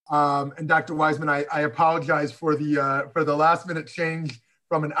And Dr. Wiseman, I apologize for the last minute change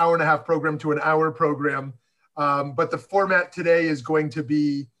from an hour-and-a-half program to an hour program. But the format today is going to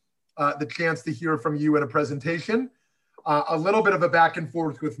be the chance to hear from you in a presentation, a little bit of a back and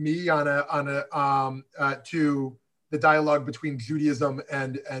forth with me to the dialogue between Judaism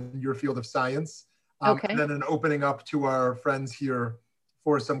and your field of science. Okay. And then an opening up to our friends here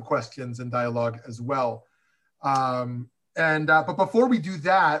for some questions and dialogue as well. But before we do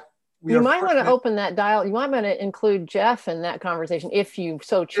that, you might want to open that dialogue. You might want to include Jeff in that conversation if you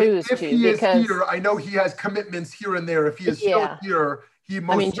so choose if to. He is here, I know he has commitments here and there. If he is still here, he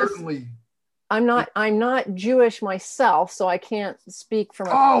most certainly. I'm not Jewish myself, so I can't speak from.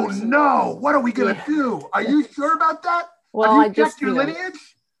 Oh no! What are we gonna do? Are you sure about that? Well, have you checked your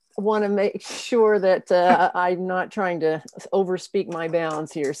lineage? Want to make sure that I'm not trying to overspeak my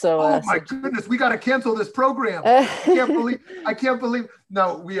bounds here. So, oh my goodness, we got to cancel this program. I can't believe.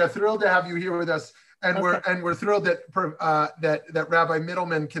 No, we are thrilled to have you here with us, and we're thrilled that that Rabbi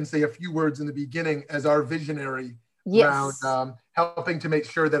Middleman can say a few words in the beginning as our visionary around helping to make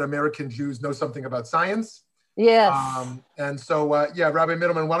sure that American Jews know something about science. Yes. And so, Rabbi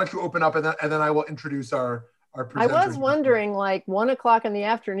Middleman, why don't you open up, and then I will introduce our presenters. I was wondering, like 1 o'clock in the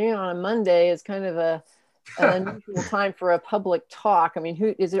afternoon on a Monday is kind of an unusual time for a public talk. I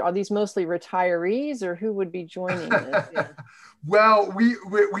mean, are these mostly retirees, or who would be joining this? Yeah. Well,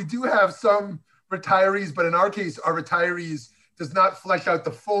 we do have some retirees, but in our case, our retirees does not flesh out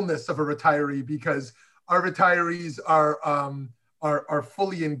the fullness of a retiree, because our retirees are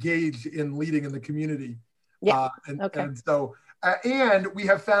fully engaged in leading in the community. Yeah. And so, and we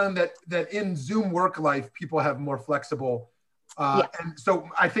have found that in Zoom work life, people have more flexible. And so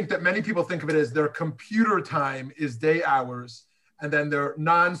I think that many people think of it as their computer time is day hours, and then their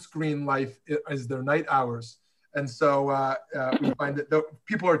non-screen life is their night hours. And so we find that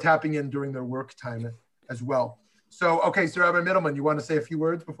people are tapping in during their work time as well. So, okay, so Rabbi Middleman, you want to say a few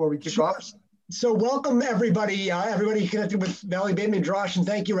words before we kick off? So welcome everybody connected with Valley Beit Midrash, and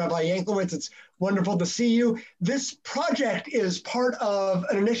thank you, Rabbi Yanklowitz. It's wonderful to see you. This project is part of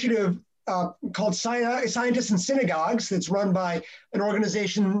an initiative called Scientists in Synagogues that's run by an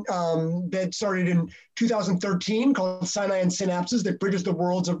organization that started in 2013 called Sinai and Synapses that bridges the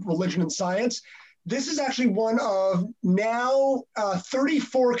worlds of religion and science. This is actually one of now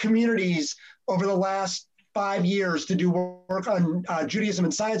 34 communities over the last 5 years to do work on Judaism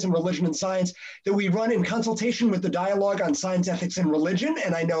and science and religion and science that we run in consultation with the Dialogue on Science, Ethics, and Religion.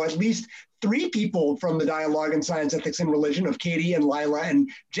 And I know at least 3 people from the Dialogue on Science, Ethics, and Religion of Katie and Lila and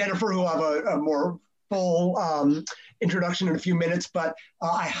Jennifer, who have a more full introduction in a few minutes. But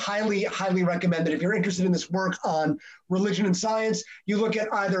I highly, highly recommend that if you're interested in this work on religion and science, you look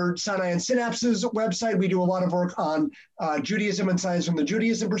at either Sinai and Synapses website. We do a lot of work on Judaism and science from the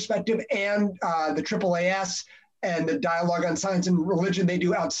Judaism perspective, and the AAAS and the Dialogue on Science and Religion. They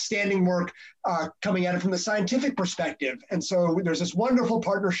do outstanding work coming at it from the scientific perspective. And so there's this wonderful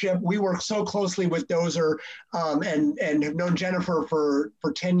partnership. We work so closely with Dozer and have known Jennifer for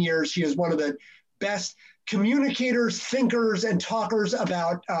 10 years. She is one of the best communicators, thinkers, and talkers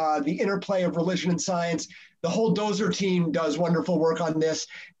about the interplay of religion and science. The whole Dozer team does wonderful work on this.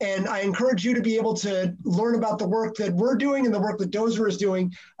 And I encourage you to be able to learn about the work that we're doing and the work that Dozer is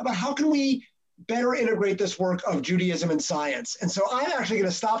doing about how can we better integrate this work of Judaism and science. And so I'm actually going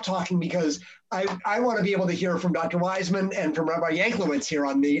to stop talking because I want to be able to hear from Dr. Wiseman and from Rabbi Yanklowitz here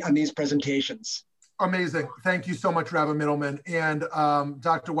on these presentations. Amazing. Thank you so much, Rabbi Middleman. And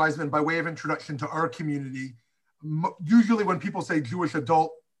Dr. Wiseman, by way of introduction to our community, usually when people say Jewish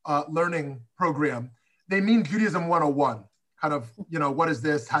adult learning program, they mean Judaism 101, kind of, what is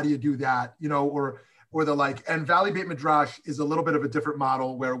this? How do you do that? Or the like. And Valley Beit Midrash is a little bit of a different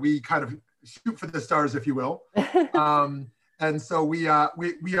model where we kind of shoot for the stars, if you will. And so we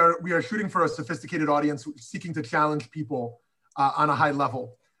are shooting for a sophisticated audience seeking to challenge people on a high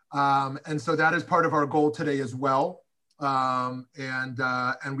level. And so that is part of our goal today as well.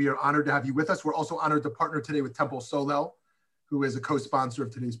 And we are honored to have you with us. We're also honored to partner today with Temple Solel, who is a co-sponsor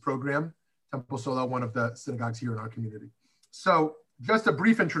of today's program. Temple Solel, one of the synagogues here in our community. So just a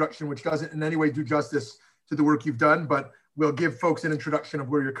brief introduction, which doesn't in any way do justice to the work you've done, but we'll give folks an introduction of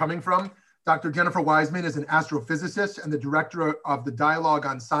where you're coming from. Dr. Jennifer Wiseman is an astrophysicist and the director of the Dialogue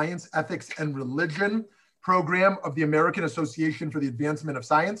on Science, Ethics, and Religion program of the American Association for the Advancement of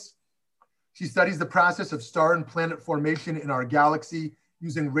Science. She studies the process of star and planet formation in our galaxy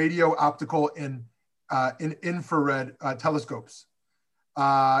using radio, optical, and infrared telescopes.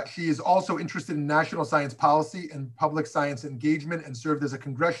 She is also interested in national science policy and public science engagement and served as a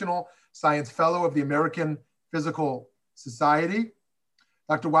Congressional Science Fellow of the American Physical Society.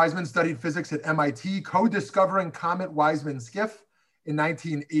 Dr. Wiseman studied physics at MIT, co-discovering Comet Wiseman-Skiff in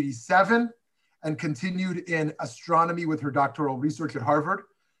 1987, and continued in astronomy with her doctoral research at Harvard.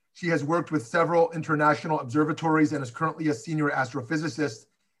 She has worked with several international observatories and is currently a senior astrophysicist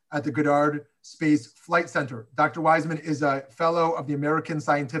at the Goddard Space Flight Center. Dr. Wiseman is a fellow of the American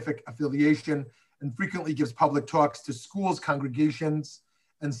Scientific Affiliation and frequently gives public talks to schools, congregations,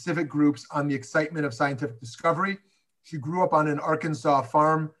 and civic groups on the excitement of scientific discovery. She grew up on an Arkansas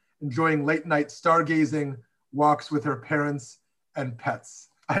farm, enjoying late night stargazing walks with her parents and pets.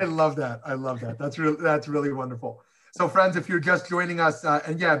 I love that. I love that. That's really wonderful. So friends, if you're just joining us,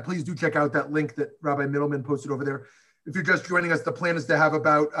 and yeah, please do check out that link that Rabbi Mittleman posted over there. If you're just joining us, the plan is to have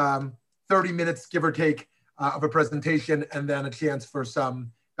about 30 minutes, give or take, of a presentation, and then a chance for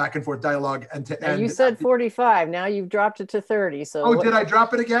some back and forth dialogue. And to end. You said 45. Now you've dropped it to 30. So. Oh, did I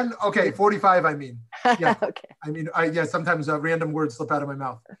drop it again? Okay, 45. I mean, yeah. Okay. I mean, yeah. Sometimes random words slip out of my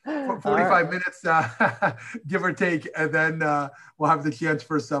mouth. 45 minutes, give or take, and then we'll have the chance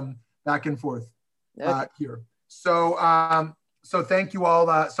for some back and forth here. So, so thank you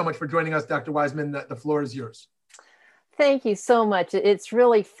all so much for joining us, Dr. Wiseman. The floor is yours. Thank you so much. It's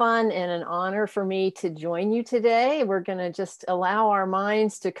really fun and an honor for me to join you today. We're going to just allow our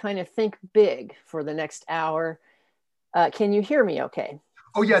minds to kind of think big for the next hour. Can you hear me okay?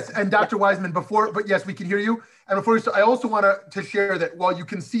 Oh, yes. And Dr. Wiseman, but yes, we can hear you. And before you start, I also want to share that while you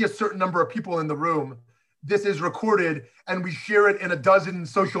can see a certain number of people in the room, this is recorded and we share it in a dozen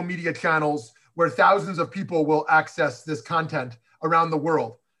social media channels where thousands of people will access this content around the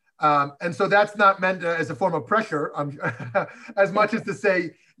world. And so that's not meant as a form of pressure, as much as to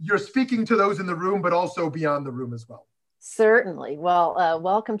say you're speaking to those in the room, but also beyond the room as well. Certainly. Well,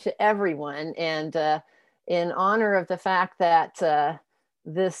 welcome to everyone. And in honor of the fact that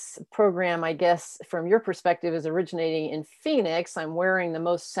this program, I guess, from your perspective, is originating in Phoenix, I'm wearing the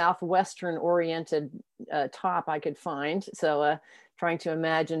most Southwestern oriented top I could find. So trying to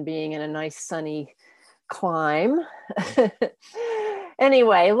imagine being in a nice sunny clime.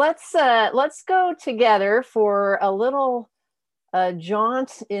 Anyway, let's go together for a little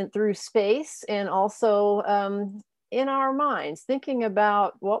jaunt through space and also in our minds, thinking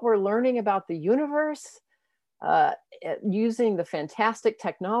about what we're learning about the universe, using the fantastic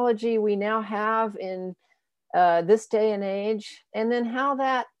technology we now have in this day and age, and then how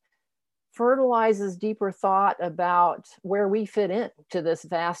that fertilizes deeper thought about where we fit in to this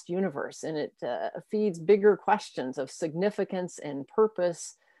vast universe. And it feeds bigger questions of significance and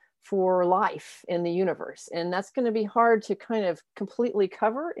purpose for life in the universe. And that's going to be hard to kind of completely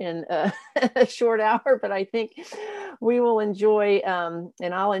cover in a short hour, but I think we will enjoy,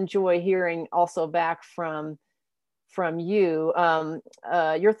 and I'll enjoy hearing also back from you,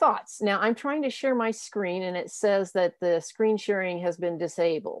 your thoughts. Now I'm trying to share my screen and it says that the screen sharing has been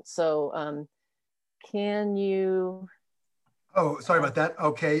disabled. So can you? Oh, sorry about that.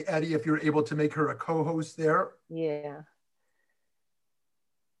 Okay, Eddie, if you're able to make her a co-host there. Yeah.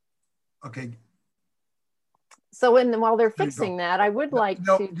 Okay. So while they're fixing that, I would like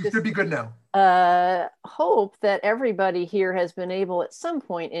to you should be good now. Hope that everybody here has been able at some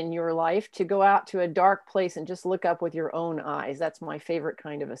point in your life to go out to a dark place and just look up with your own eyes. That's my favorite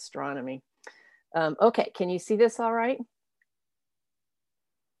kind of astronomy. Okay, can you see this all right?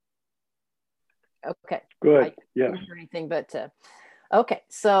 Okay. Good. Yeah. I can't hear anything but okay,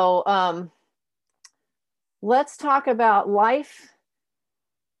 so let's talk about life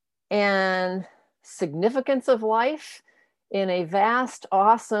and significance of life in a vast,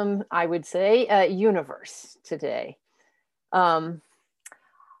 awesome, I would say, universe today. I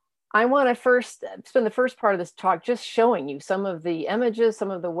want to first spend the first part of this talk just showing you some of the images,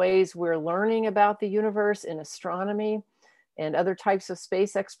 some of the ways we're learning about the universe in astronomy and other types of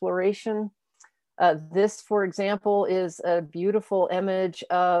space exploration. This, for example, is a beautiful image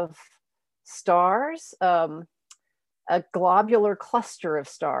of stars. A globular cluster of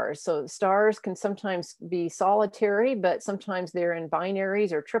stars. So stars can sometimes be solitary, but sometimes they're in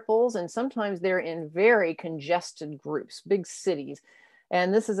binaries or triples, and sometimes they're in very congested groups, big cities.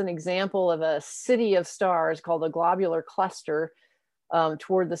 And this is an example of a city of stars called a globular cluster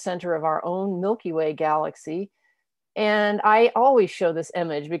toward the center of our own Milky Way galaxy. And I always show this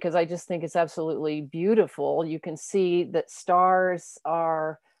image because I just think it's absolutely beautiful. You can see that stars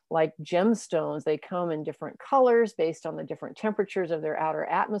are like gemstones. They come in different colors based on the different temperatures of their outer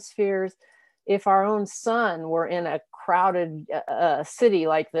atmospheres. If our own sun were in a crowded city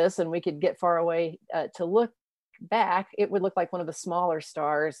like this and we could get far away to look back, it would look like one of the smaller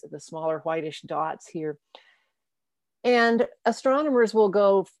stars, the smaller whitish dots here. And astronomers will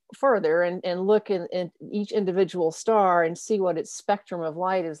go further and look in each individual star and see what its spectrum of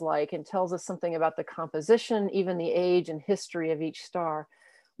light is like, and tells us something about the composition, even the age and history of each star.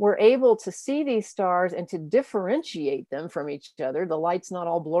 We're able to see these stars and to differentiate them from each other. The light's not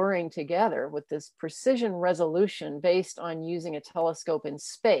all blurring together, with this precision resolution based on using a telescope in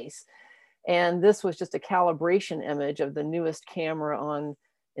space. And this was just a calibration image of the newest camera on,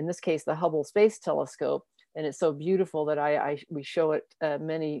 in this case, the Hubble Space Telescope. And it's so beautiful that we show it in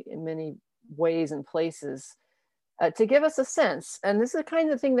many ways and places to give us a sense. And this is the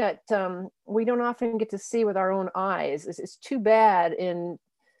kind of thing that we don't often get to see with our own eyes. It's too bad in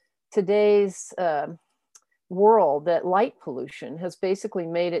today's world that light pollution has basically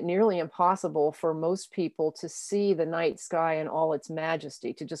made it nearly impossible for most people to see the night sky in all its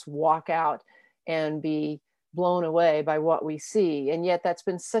majesty, to just walk out and be blown away by what we see. And yet that's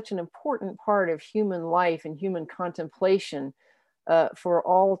been such an important part of human life and human contemplation for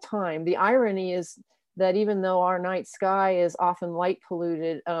all time. The irony is that even though our night sky is often light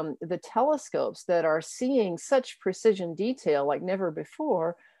polluted, the telescopes that are seeing such precision detail like never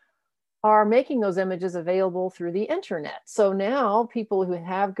before are making those images available through the internet. So now people who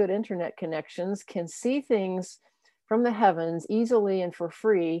have good internet connections can see things from the heavens easily and for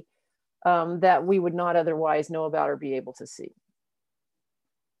free that we would not otherwise know about or be able to see.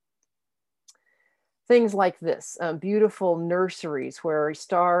 Things like this, beautiful nurseries where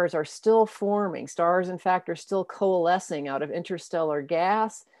stars are still forming. Stars, in fact, are still coalescing out of interstellar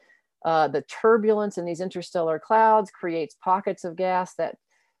gas. The turbulence in these interstellar clouds creates pockets of gas that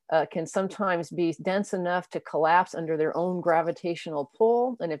can sometimes be dense enough to collapse under their own gravitational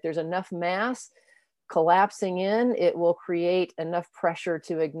pull. And if there's enough mass collapsing in, it will create enough pressure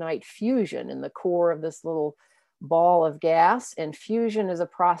to ignite fusion in the core of this little ball of gas. And fusion is a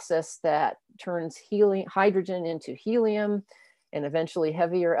process that turns hydrogen into helium and eventually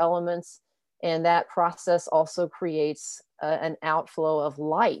heavier elements. And that process also creates an outflow of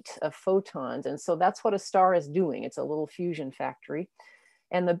light, of photons. And so that's what a star is doing. It's a little fusion factory.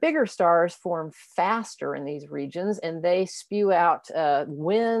 And the bigger stars form faster in these regions, and they spew out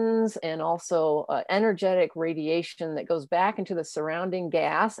winds and also energetic radiation that goes back into the surrounding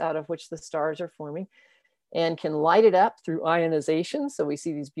gas out of which the stars are forming, and can light it up through ionization. So we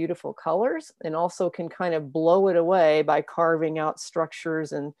see these beautiful colors, and also can kind of blow it away by carving out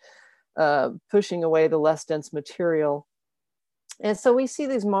structures and pushing away the less dense material. And so we see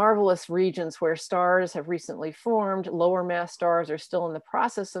these marvelous regions where stars have recently formed. Lower mass stars are still in the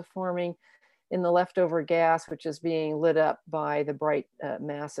process of forming in the leftover gas, which is being lit up by the bright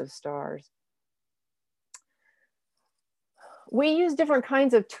massive stars. We use different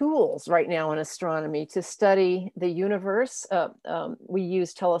kinds of tools right now in astronomy to study the universe. We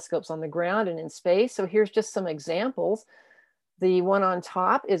use telescopes on the ground and in space. So here's just some examples. The one on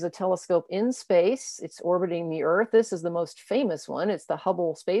top is a telescope in space. It's orbiting the Earth. This is the most famous one. It's the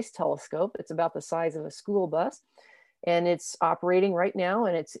Hubble Space Telescope. It's about the size of a school bus. And it's operating right now,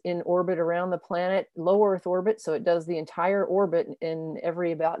 and it's in orbit around the planet, low Earth orbit. So it does the entire orbit in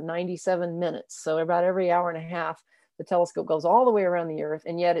every about 97 minutes. So about every hour and a half, the telescope goes all the way around the Earth,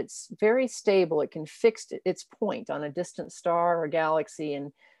 and yet it's very stable. It can fix its point on a distant star or galaxy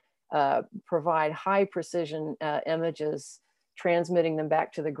and provide high precision images, transmitting them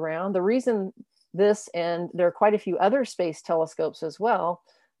back to the ground. The reason this, and there are quite a few other space telescopes as well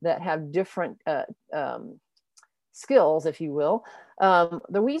that have different skills, if you will.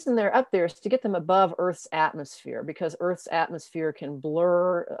 The reason they're up there is to get them above Earth's atmosphere, because Earth's atmosphere can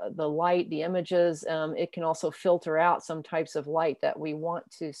blur the light, the images. It can also filter out some types of light that we want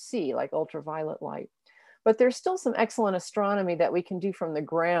to see, like ultraviolet light. But there's still some excellent astronomy that we can do from the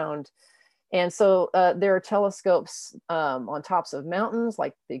ground. And so there are telescopes on tops of mountains,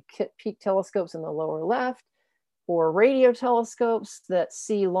 like the Kitt Peak telescopes in the lower left, or radio telescopes that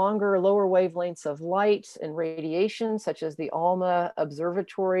see longer, lower wavelengths of light and radiation, such as the ALMA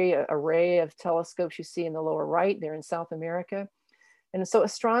Observatory array of telescopes you see in the lower right. They're in South America. And so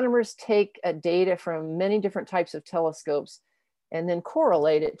astronomers take data from many different types of telescopes and then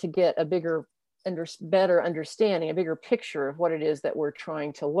correlate it to get a better understanding, a bigger picture of what it is that we're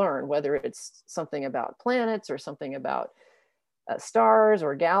trying to learn, whether it's something about planets or something about stars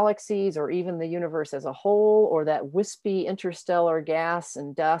or galaxies, or even the universe as a whole, or that wispy interstellar gas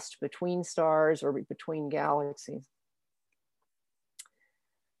and dust between stars or between galaxies.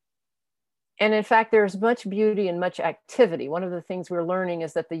 And in fact, there's much beauty and much activity. One of the things we're learning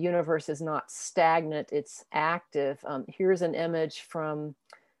is that the universe is not stagnant, it's active. Here's an image from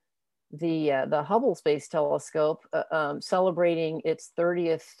the Hubble Space Telescope celebrating its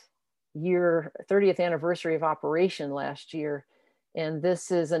 30th 30th anniversary of operation last year. And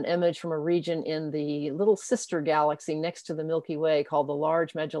this is an image from a region in the little sister galaxy next to the Milky Way called the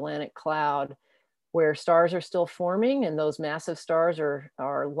Large Magellanic Cloud, where stars are still forming, and those massive stars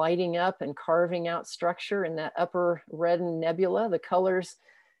are lighting up and carving out structure in that upper reddened nebula. The colors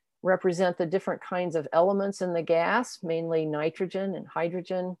represent the different kinds of elements in the gas, mainly nitrogen and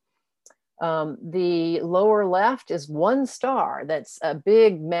hydrogen. The lower left is one star that's a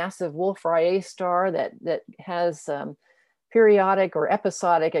big, massive Wolf-Rayet star that has periodic or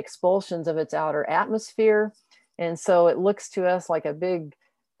episodic expulsions of its outer atmosphere. And so it looks to us like a big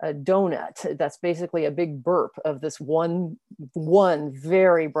donut. That's basically a big burp of this one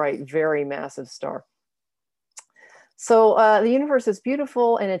very bright, very massive star. So the universe is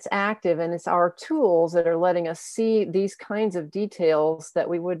beautiful and it's active, and it's our tools that are letting us see these kinds of details that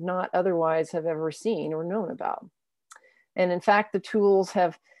we would not otherwise have ever seen or known about. And in fact, the tools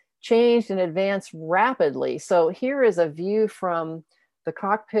have changed and advanced rapidly. So here is a view from the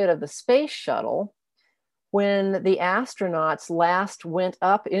cockpit of the space shuttle when the astronauts last went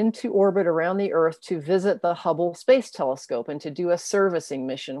up into orbit around the Earth to visit the Hubble Space Telescope and to do a servicing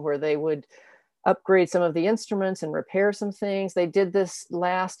mission where they would upgrade some of the instruments and repair some things. They did this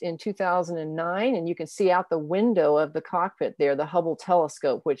last in 2009, and you can see out the window of the cockpit there, the Hubble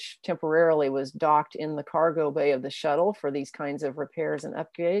telescope, which temporarily was docked in the cargo bay of the shuttle for these kinds of repairs and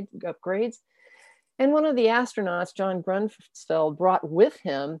upgrades. And one of the astronauts, John Grunsfeld, brought with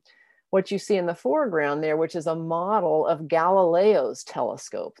him what you see in the foreground there, which is a model of Galileo's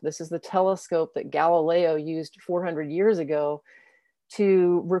telescope. This is the telescope that Galileo used 400 years ago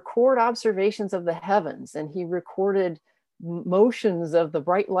to record observations of the heavens. And he recorded motions of the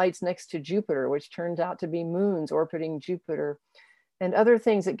bright lights next to Jupiter, which turned out to be moons orbiting Jupiter, and other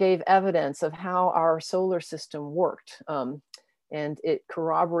things that gave evidence of how our solar system worked. And it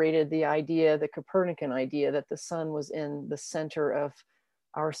corroborated the idea, the Copernican idea, that the sun was in the center of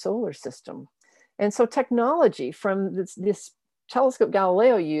our solar system. And so technology from this telescope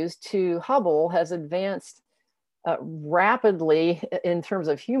Galileo used to Hubble has advanced rapidly in terms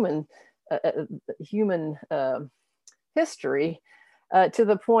of human history, to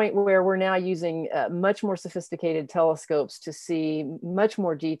the point where we're now using much more sophisticated telescopes to see much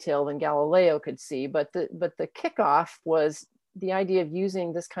more detail than Galileo could see. But the kickoff was the idea of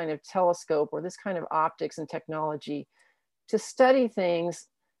using this kind of telescope or this kind of optics and technology to study things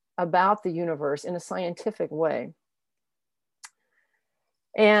about the universe in a scientific way.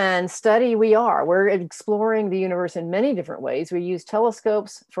 And we're exploring the universe in many different ways. We use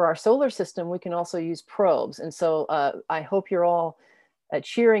telescopes for our solar system. We can also use probes. And so I hope you're all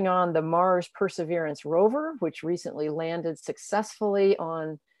cheering on the Mars Perseverance rover, which recently landed successfully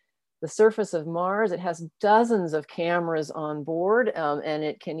on the surface of Mars. It has dozens of cameras on board, and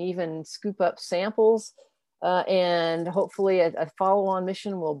it can even scoop up samples. And hopefully a follow-on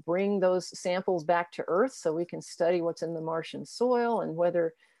mission will bring those samples back to Earth so we can study what's in the Martian soil and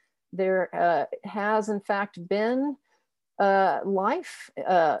whether there has in fact been life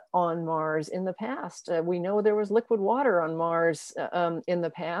on Mars in the past. We know there was liquid water on Mars in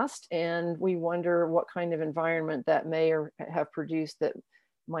the past, and we wonder what kind of environment that may or have produced that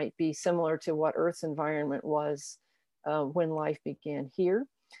might be similar to what Earth's environment was when life began here.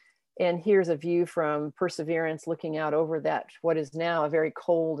 And here's a view from Perseverance looking out over that, what is now a very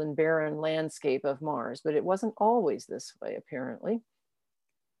cold and barren landscape of Mars, but it wasn't always this way, apparently.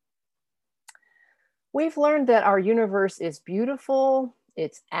 We've learned that our universe is beautiful,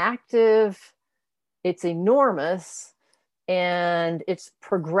 it's active, it's enormous, and it's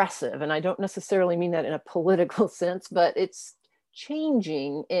progressive. And I don't necessarily mean that in a political sense, but it's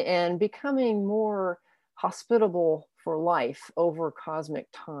changing and becoming more hospitable for life over cosmic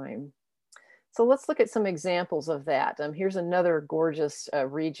time. So let's look at some examples of that. Here's another gorgeous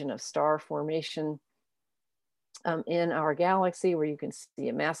region of star formation in our galaxy, where you can see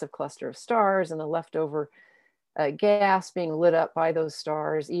a massive cluster of stars and the leftover gas being lit up by those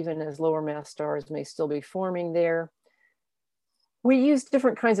stars, even as lower mass stars may still be forming there. We use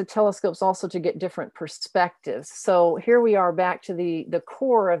different kinds of telescopes also to get different perspectives. So here we are back to the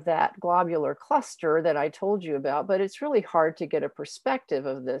core of that globular cluster that I told you about, but it's really hard to get a perspective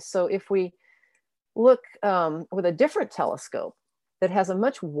of this. So if we look with a different telescope that has a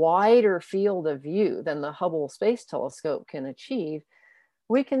much wider field of view than the Hubble Space Telescope can achieve,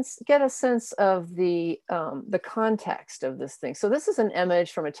 we can get a sense of the context of this thing. So this is an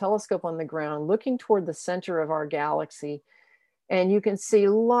image from a telescope on the ground looking toward the center of our galaxy. And you can see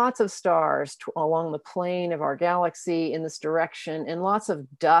lots of stars along the plane of our galaxy in this direction, and lots of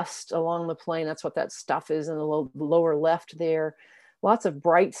dust along the plane. That's what that stuff is in the lower left there. lots of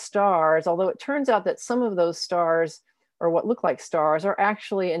bright stars, although it turns out that some of those stars, or what look like stars, are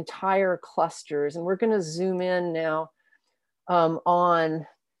actually entire clusters. And we're going to zoom in now on,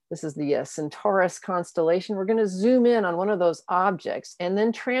 this is the Centaurus constellation. We're going to zoom in on one of those objects and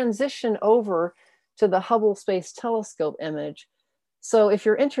then transition over to the Hubble Space Telescope image. So if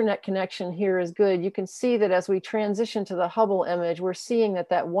your internet connection here is good, you can see that as we transition to the Hubble image, we're seeing that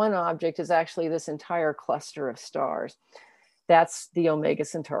that one object is actually this entire cluster of stars. That's the Omega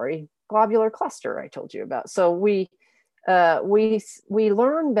Centauri globular cluster I told you about. So we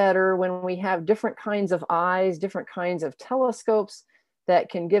learn better when we have different kinds of eyes, different kinds of telescopes that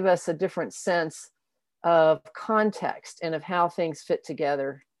can give us a different sense of context and of how things fit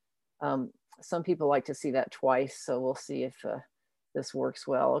together. Some people like to see that twice, so we'll see if this works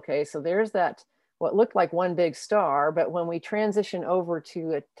well. Okay, so there's that, what looked like one big star, but when we transition over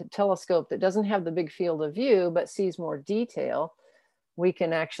to a telescope that doesn't have the big field of view, but sees more detail, we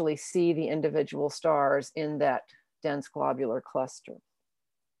can actually see the individual stars in that dense globular cluster.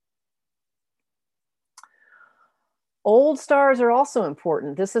 Old stars are also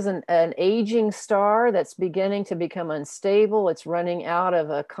important. This is an aging star that's beginning to become unstable. It's running out of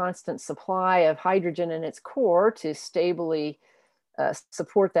a constant supply of hydrogen in its core to stably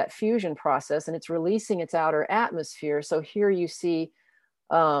support that fusion process, and it's releasing its outer atmosphere. So here you see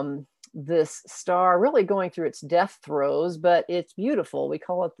this star really going through its death throes, but it's beautiful. We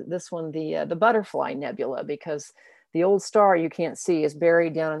call it, this one, the Butterfly Nebula, because the old star you can't see is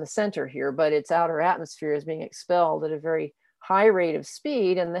buried down in the center here, but its outer atmosphere is being expelled at a very high rate of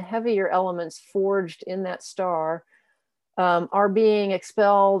speed, and the heavier elements forged in that star are being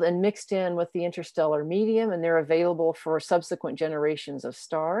expelled and mixed in with the interstellar medium, and they're available for subsequent generations of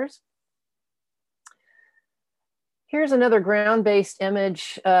stars. Here's another ground-based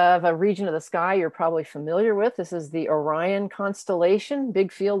image of a region of the sky you're probably familiar with. This is the Orion constellation,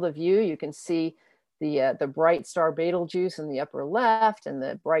 big field of view. You can see the bright star Betelgeuse in the upper left and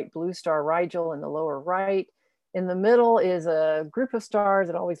the bright blue star Rigel in the lower right. In the middle is a group of stars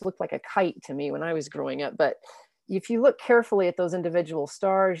that always looked like a kite to me when I was growing up. But if you look carefully at those individual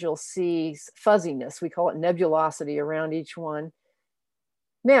stars, you'll see fuzziness. We call it nebulosity around each one.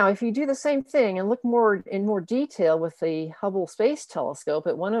 Now, if you do the same thing and look in more detail with the Hubble Space Telescope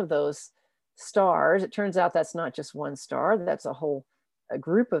at one of those stars, it turns out that's not just one star, that's a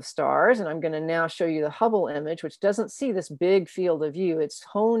group of stars. And I'm going to now show you the Hubble image, which doesn't see this big field of view. It's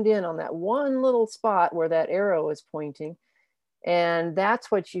honed in on that one little spot where that arrow is pointing. And that's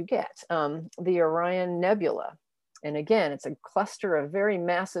what you get, the Orion Nebula. And again, it's a cluster of very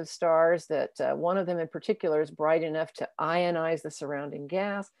massive stars that one of them in particular is bright enough to ionize the surrounding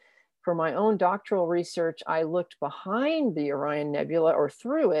gas. For my own doctoral research, I looked behind the Orion Nebula, or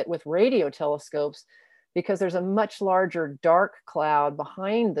through it, with radio telescopes, because there's a much larger dark cloud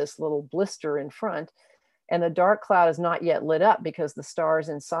behind this little blister in front. And the dark cloud is not yet lit up because the stars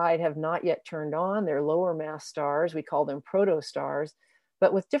inside have not yet turned on. They're lower mass stars. We call them protostars.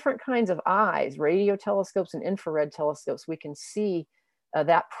 But with different kinds of eyes, radio telescopes and infrared telescopes, we can see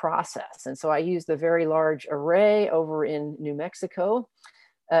that process. And so I used the Very Large Array over in New Mexico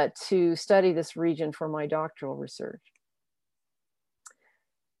to study this region for my doctoral research.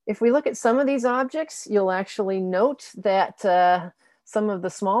 If we look at some of these objects, you'll actually note that some of the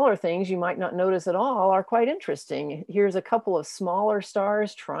smaller things you might not notice at all are quite interesting. Here's a couple of smaller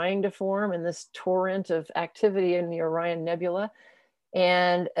stars trying to form in this torrent of activity in the Orion Nebula.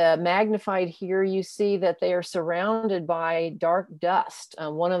 And magnified here, you see that they are surrounded by dark dust.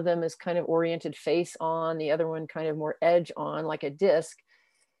 One of them is kind of oriented face on, the other one kind of more edge on, like a disk.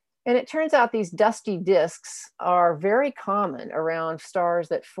 And it turns out these dusty disks are very common around stars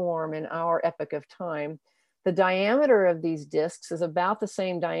that form in our epoch of time. The diameter of these disks is about the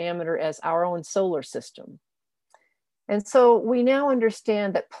same diameter as our own solar system. And so we now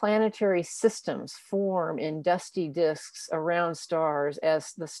understand that planetary systems form in dusty disks around stars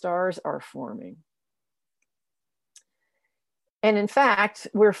as the stars are forming. And in fact,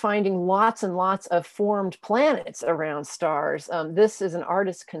 we're finding lots and lots of formed planets around stars. This is an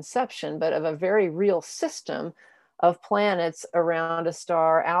artist's conception, but of a very real system of planets around a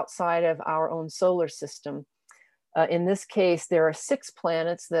star outside of our own solar system. In this case, there are 6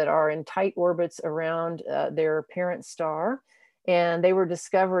 planets that are in tight orbits around their parent star. And they were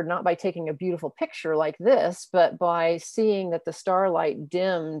discovered not by taking a beautiful picture like this, but by seeing that the starlight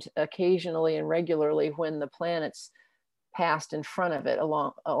dimmed occasionally and regularly when the planets passed in front of it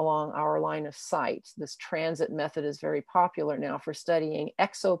along our line of sight. This transit method is very popular now for studying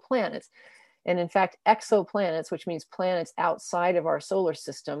exoplanets. And in fact, exoplanets, which means planets outside of our solar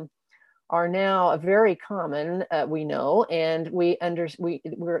system, are now very common, we know, and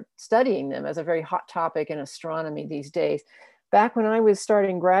we're studying them as a very hot topic in astronomy these days. Back when I was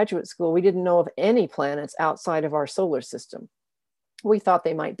starting graduate school, we didn't know of any planets outside of our solar system. We thought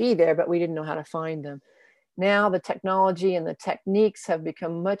they might be there, but we didn't know how to find them. Now the technology and the techniques have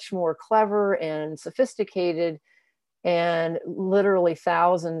become much more clever and sophisticated, and literally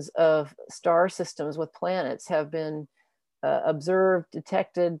thousands of star systems with planets have been observed,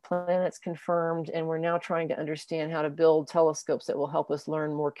 detected, planets confirmed, and we're now trying to understand how to build telescopes that will help us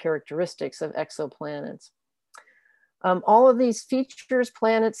learn more characteristics of exoplanets. All of these features,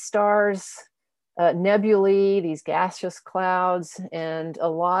 planets, stars, nebulae, these gaseous clouds, and a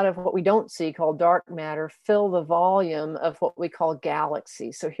lot of what we don't see called dark matter fill the volume of what we call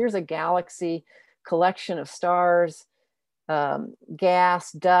galaxies. So here's a galaxy collection of stars,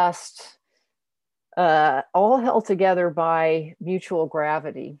 gas, dust, all held together by mutual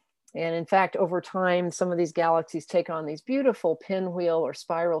gravity. And in fact, over time, some of these galaxies take on these beautiful pinwheel or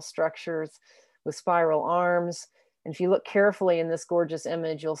spiral structures with spiral arms. And if you look carefully in this gorgeous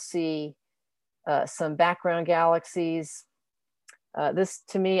image, you'll see some background galaxies. This,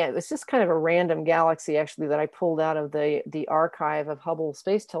 to me, it's just kind of a random galaxy, actually, that I pulled out of the archive of Hubble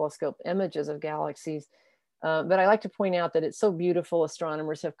Space Telescope images of galaxies. But I like to point out that it's so beautiful,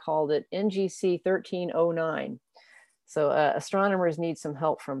 astronomers have called it NGC 1309. So astronomers need some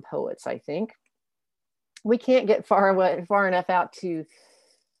help from poets, I think. We can't get far enough out to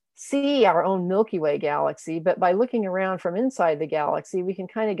see our own Milky Way galaxy, but by looking around from inside the galaxy, we can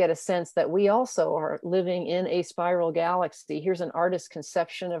kind of get a sense that we also are living in a spiral galaxy. Here's an artist's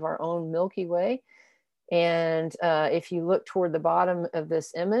conception of our own Milky Way. And if you look toward the bottom of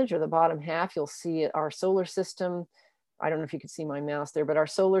this image, or the bottom half, you'll see our solar system. I don't know if you can see my mouse there, but our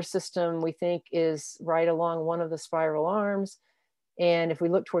solar system, we think, is right along one of the spiral arms. And if we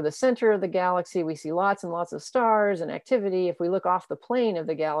look toward the center of the galaxy, we see lots and lots of stars and activity. If we look off the plane of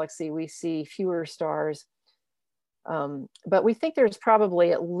the galaxy, we see fewer stars. But we think there's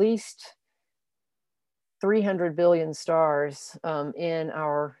probably at least 300 billion stars in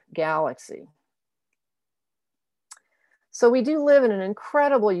our galaxy. So we do live in an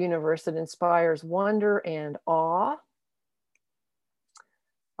incredible universe that inspires wonder and awe.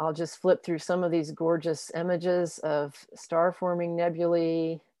 I'll just flip through some of these gorgeous images of star-forming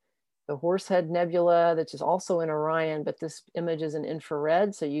nebulae, the Horsehead Nebula, that is also in Orion, but this image is in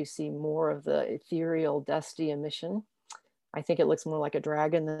infrared, so you see more of the ethereal, dusty emission. I think it looks more like a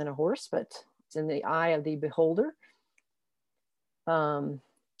dragon than a horse, but it's in the eye of the beholder.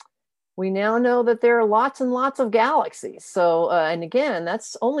 We now know that there are lots and lots of galaxies. So, and again,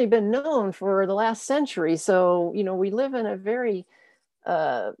 that's only been known for the last century. So, you know, we live in a very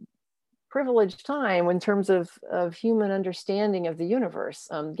privileged time in terms of human understanding of the universe.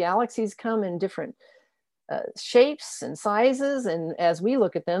 Galaxies come in different shapes and sizes. And as we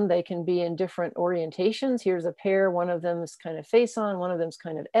look at them, they can be in different orientations. Here's a pair, one of them is kind of face on, one of them is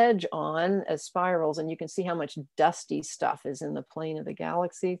kind of edge on as spirals. And you can see how much dusty stuff is in the plane of the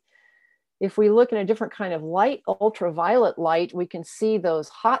galaxy. If we look in a different kind of light, ultraviolet light, we can see those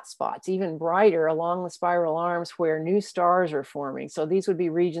hot spots even brighter along the spiral arms where new stars are forming. So these would be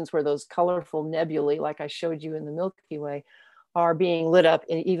regions where those colorful nebulae, like I showed you in the Milky Way, are being lit up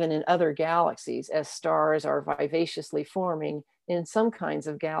even in other galaxies as stars are vivaciously forming in some kinds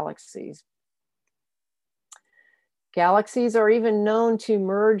of galaxies. Galaxies are even known to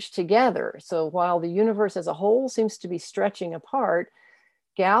merge together. So while the universe as a whole seems to be stretching apart,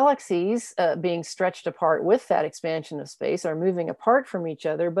 galaxies being stretched apart with that expansion of space are moving apart from each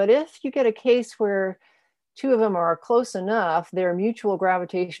other. But if you get a case where two of them are close enough, their mutual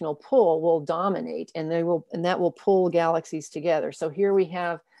gravitational pull will dominate, and that will pull galaxies together. So here we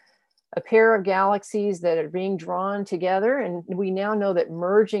have a pair of galaxies that are being drawn together, and we now know that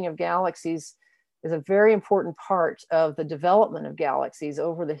merging of galaxies is a very important part of the development of galaxies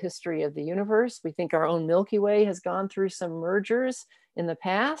over the history of the universe. We think our own Milky Way has gone through some mergers in the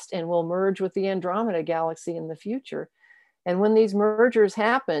past and will merge with the Andromeda galaxy in the future. And when these mergers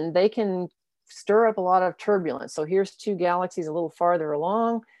happen, they can stir up a lot of turbulence. So here's two galaxies a little farther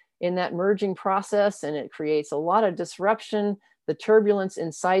along in that merging process, and it creates a lot of disruption. The turbulence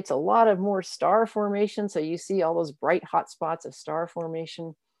incites a lot of more star formation. So you see all those bright hot spots of star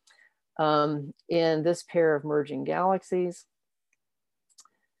formation in this pair of merging galaxies.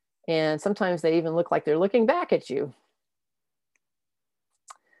 And sometimes they even look like they're looking back at you.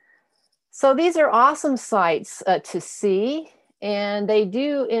 So these are awesome sights to see, and they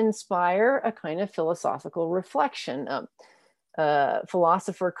do inspire a kind of philosophical reflection.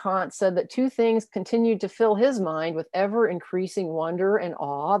 Philosopher Kant said that two things continued to fill his mind with ever increasing wonder and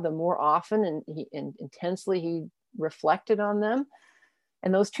awe the more often and intensely he reflected on them.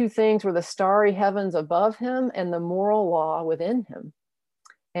 And those two things were the starry heavens above him and the moral law within him.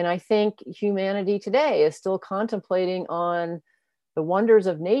 And I think humanity today is still contemplating on the wonders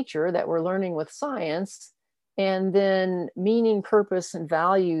of nature that we're learning with science, and then meaning, purpose, and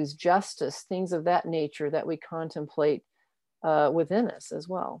values, justice, things of that nature that we contemplate within us as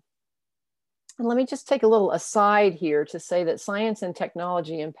well. And let me just take a little aside here to say that science and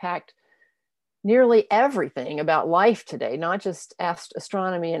technology impact nearly everything about life today, not just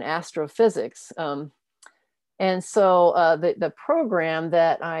astronomy and astrophysics. And so the program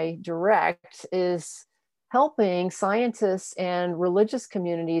that I direct is helping scientists and religious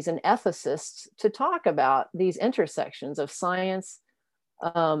communities and ethicists to talk about these intersections of science.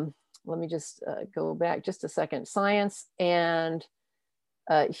 Let me just go back just a second. Science and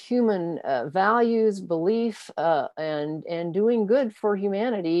human values, belief, and doing good for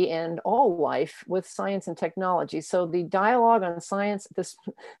humanity and all life with science and technology. So the dialogue on science, this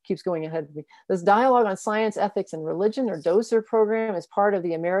keeps going ahead of me. This dialogue on science, ethics, and religion, or DOSER program, is part of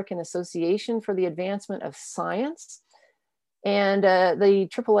the American Association for the Advancement of Science. And the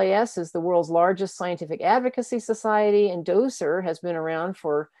AAAS is the world's largest scientific advocacy society, and DOSER has been around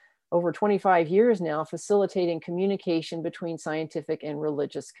for over 25 years now, facilitating communication between scientific and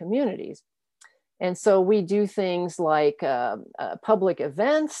religious communities. And so we do things like public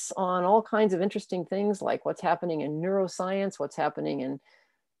events on all kinds of interesting things, like what's happening in neuroscience, what's happening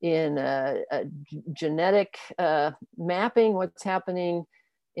in genetic mapping, what's happening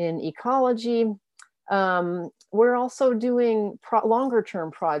in ecology. We're also doing longer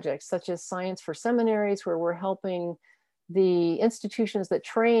term projects, such as Science for Seminaries, where we're helping the institutions that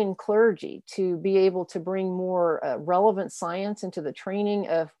train clergy to be able to bring more relevant science into the training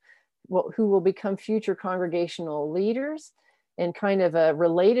of who will become future congregational leaders. And kind of a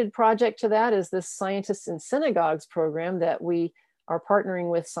related project to that is this Scientists in Synagogues program that we are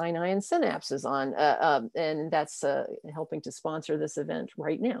partnering with Sinai and Synapses on, and that's helping to sponsor this event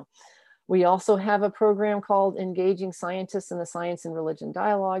right now. We also have a program called Engaging Scientists in the Science and Religion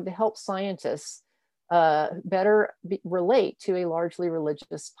Dialogue to help scientists better relate to a largely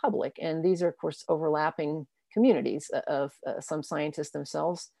religious public. And these are, of course, overlapping communities of some scientists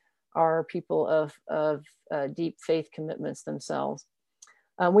themselves are people of deep faith commitments themselves.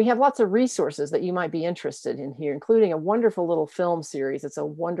 We have lots of resources that you might be interested in here, including a wonderful little film series. It's a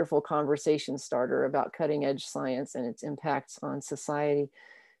wonderful conversation starter about cutting edge science and its impacts on society.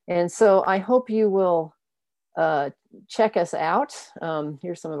 And so I hope you will check us out.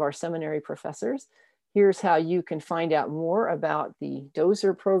 Here's some of our seminary professors. Here's how you can find out more about the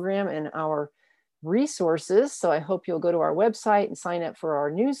DOSER program and our resources. So I hope you'll go to our website and sign up for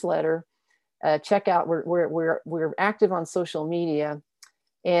our newsletter. Check out, we're active on social media.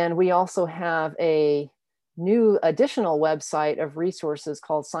 And we also have a new additional website of resources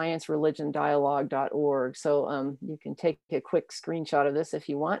called sciencereligion.dialogue.org. So you can take a quick screenshot of this if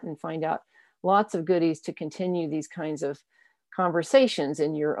you want and find out lots of goodies to continue these kinds of conversations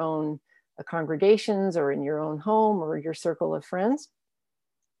in your own congregations or in your own home or your circle of friends.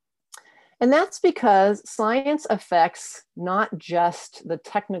 And that's because science affects not just the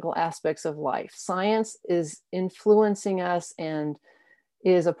technical aspects of life. Science is influencing us and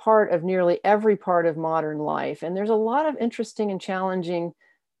is a part of nearly every part of modern life. And there's a lot of interesting and challenging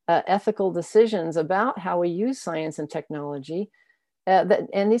ethical decisions about how we use science and technology.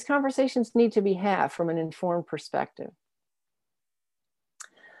 And these conversations need to be had from an informed perspective.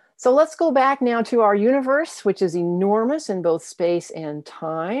 So let's go back now to our universe, which is enormous in both space and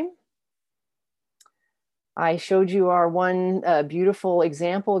time. I showed you our one beautiful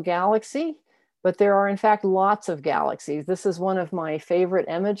example galaxy, but there are in fact lots of galaxies. This is one of my favorite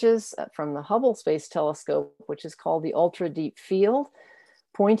images from the Hubble Space Telescope, which is called the Ultra Deep Field,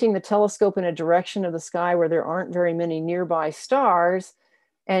 pointing the telescope in a direction of the sky where there aren't very many nearby stars,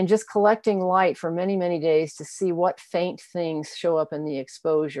 and just collecting light for many, many days to see what faint things show up in the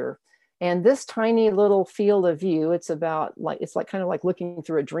exposure. And this tiny little field of view, it's kind of like looking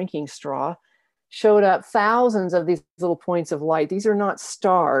through a drinking straw, showed up thousands of these little points of light. These are not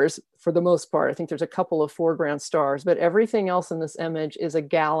stars for the most part. I think there's a couple of foreground stars, but everything else in this image is a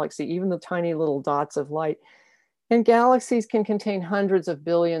galaxy, even the tiny little dots of light. And galaxies can contain hundreds of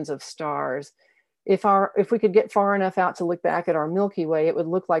billions of stars. If we could get far enough out to look back at our Milky Way, it would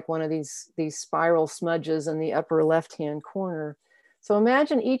look like one of these spiral smudges in the upper left-hand corner. So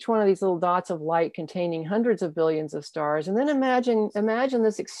imagine each one of these little dots of light containing hundreds of billions of stars. And then imagine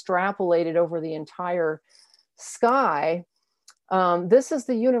this extrapolated over the entire sky. This is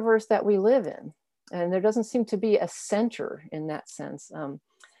the universe that we live in. And there doesn't seem to be a center in that sense.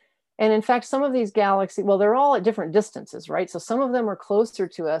 And in fact, some of these galaxies, well, they're all at different distances, right? So some of them are closer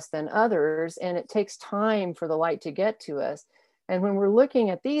to us than others, and it takes time for the light to get to us. And when we're looking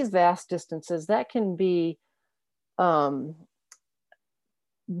at these vast distances, that can be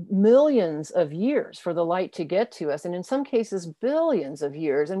millions of years for the light to get to us, and in some cases, billions of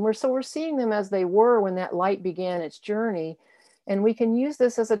years. And we're seeing them as they were when that light began its journey. And we can use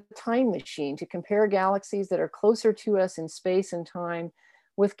this as a time machine to compare galaxies that are closer to us in space and time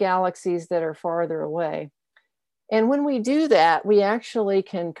with galaxies that are farther away. And when we do that, we actually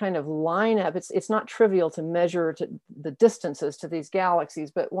can kind of line up. It's not trivial to measure the distances to these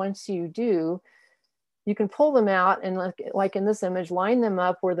galaxies, but once you do, you can pull them out and, like in this image, line them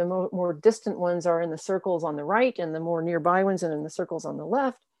up where the more distant ones are in the circles on the right and the more nearby ones and in the circles on the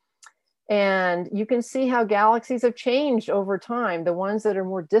left. And you can see how galaxies have changed over time. The ones that are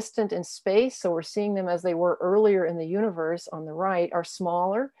more distant in space, so we're seeing them as they were earlier in the universe on the right, are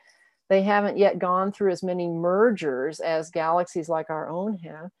smaller. They haven't yet gone through as many mergers as galaxies like our own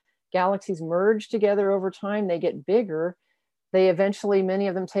have. Galaxies merge together over time, they get bigger. They eventually, many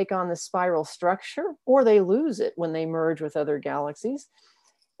of them take on the spiral structure, or they lose it when they merge with other galaxies.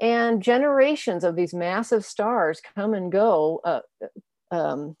 And generations of these massive stars come and go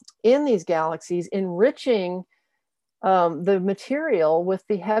in these galaxies, enriching the material with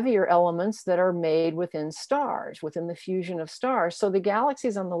the heavier elements that are made within stars, within the fusion of stars. So the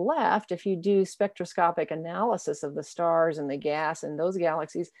galaxies on the left, if you do spectroscopic analysis of the stars and the gas in those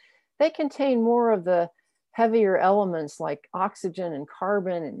galaxies, they contain more of the heavier elements like oxygen and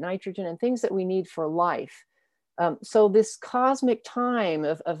carbon and nitrogen and things that we need for life. So this cosmic time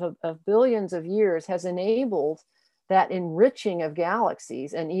of billions of years has enabled that enriching of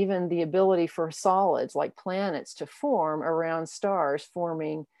galaxies, and even the ability for solids like planets to form around stars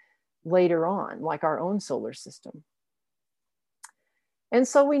forming later on, like our own solar system. And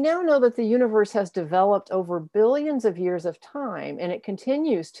so we now know that the universe has developed over billions of years of time, and it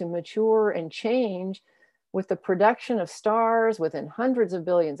continues to mature and change with the production of stars within hundreds of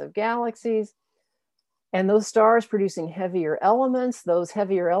billions of galaxies. And those stars producing heavier elements, those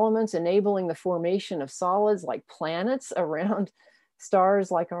heavier elements enabling the formation of solids like planets around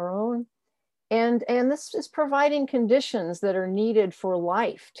stars like our own. And this is providing conditions that are needed for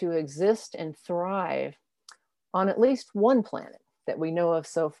life to exist and thrive on at least one planet that we know of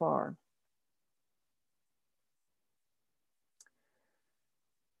so far.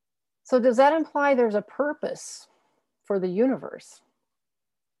 So does that imply there's a purpose for the universe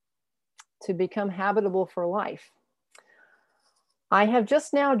to become habitable for life? I have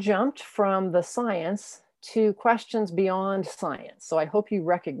just now jumped from the science to questions beyond science. So I hope you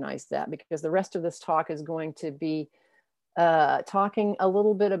recognize that, because the rest of this talk is going to be talking a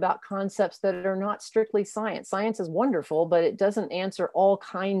little bit about concepts that are not strictly science. Science is wonderful, but it doesn't answer all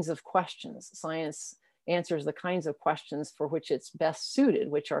kinds of questions. Science answers the kinds of questions for which it's best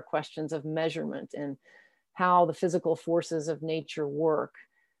suited, which are questions of measurement and how the physical forces of nature work.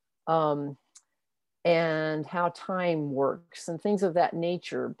 And how time works and things of that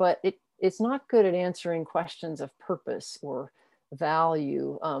nature, but it's not good at answering questions of purpose or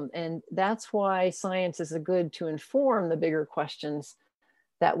value. And that's why science is good to inform the bigger questions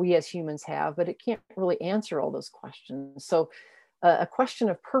that we as humans have, but it can't really answer all those questions. So a question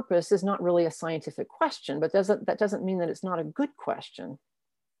of purpose is not really a scientific question, but that doesn't mean that it's not a good question.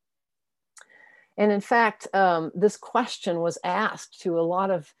 And in fact, this question was asked to a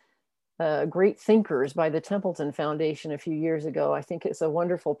lot of great thinkers by the Templeton Foundation a few years ago. I think it's a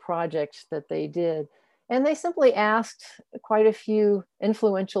wonderful project that they did. And they simply asked quite a few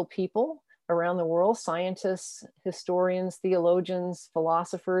influential people around the world, scientists, historians, theologians,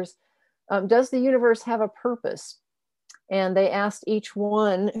 philosophers, does the universe have a purpose? And they asked each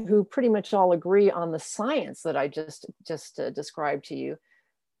one, who pretty much all agree on the science that I just described to you.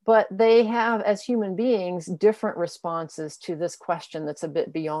 But they have, as human beings, different responses to this question that's a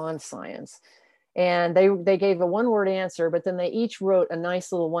bit beyond science. And they gave a one-word answer, but then they each wrote a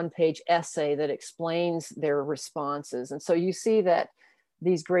nice little one-page essay that explains their responses. And so you see that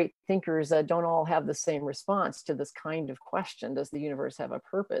these great thinkers don't all have the same response to this kind of question. Does the universe have a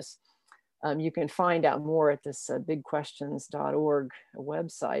purpose? You can find out more at this bigquestions.org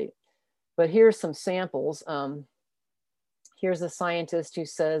website. But here's some samples. Here's a scientist who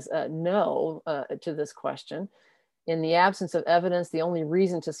says no to this question. In the absence of evidence, the only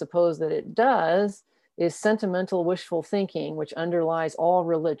reason to suppose that it does is sentimental wishful thinking, which underlies all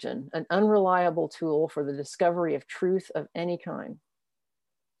religion, an unreliable tool for the discovery of truth of any kind.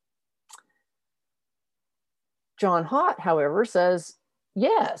 John Hott, however, says,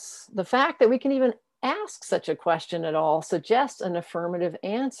 yes, the fact that we can even ask such a question at all suggests an affirmative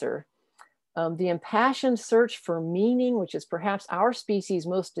answer. The impassioned search for meaning, which is perhaps our species'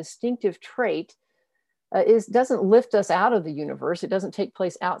 most distinctive trait, doesn't lift us out of the universe. It doesn't take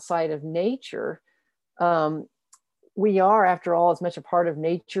place outside of nature. We are, after all, as much a part of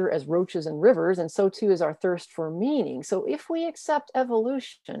nature as roaches and rivers, and so too is our thirst for meaning. So if we accept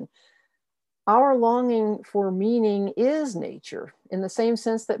evolution, our longing for meaning is nature, in the same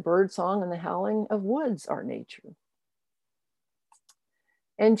sense that birdsong and the howling of woods are nature.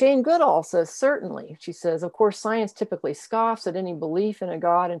 And Jane Goodall says, certainly, she says, of course, science typically scoffs at any belief in a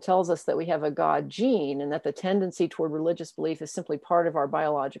God and tells us that we have a God gene and that the tendency toward religious belief is simply part of our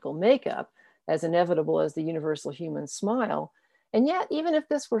biological makeup, as inevitable as the universal human smile. And yet, even if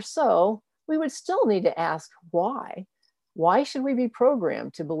this were so, we would still need to ask why. Why should we be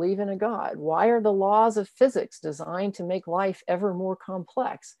programmed to believe in a God? Why are the laws of physics designed to make life ever more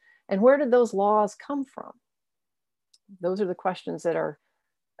complex? And where did those laws come from? Those are the questions that are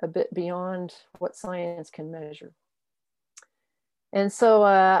a bit beyond what science can measure. And so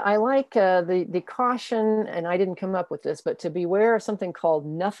I like the caution, and I didn't come up with this, but to beware of something called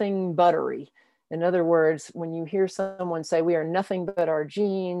nothing buttery. In other words, when you hear someone say we are nothing but our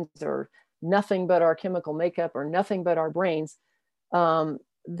genes, or nothing but our chemical makeup, or nothing but our brains,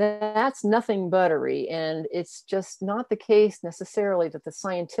 that's nothing buttery. And it's just not the case necessarily that the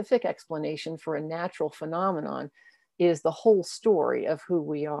scientific explanation for a natural phenomenon is the whole story of who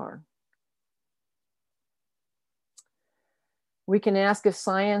we are. We can ask if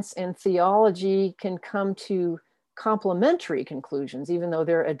science and theology can come to complementary conclusions, even though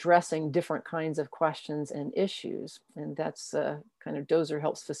they're addressing different kinds of questions and issues. And that's kind of Dozer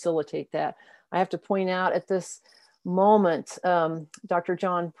helps facilitate that. I have to point out at this moment, Dr.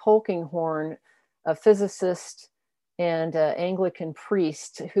 John Polkinghorne, a physicist and Anglican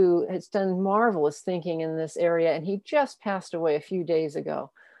priest who has done marvelous thinking in this area. And he just passed away a few days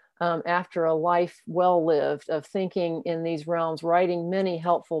ago after a life well lived of thinking in these realms, writing many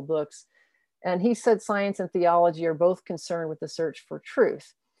helpful books. And he said science and theology are both concerned with the search for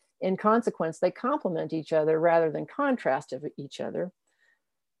truth. In consequence, they complement each other rather than contrast each other.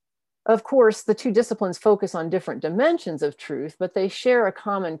 Of course, the two disciplines focus on different dimensions of truth, but they share a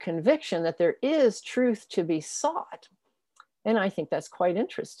common conviction that there is truth to be sought. And I think that's quite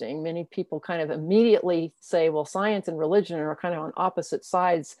interesting. Many people kind of immediately say, well, science and religion are kind of on opposite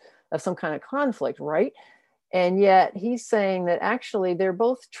sides of some kind of conflict, right? And yet he's saying that actually they're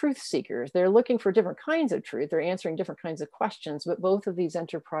both truth seekers. They're looking for different kinds of truth. They're answering different kinds of questions, but both of these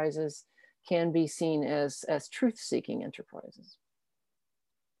enterprises can be seen as truth-seeking enterprises.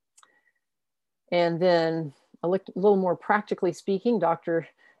 And then a little more practically speaking, Dr.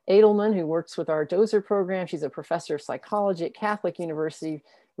 Edelman, who works with our Dozer program, she's a professor of psychology at Catholic University,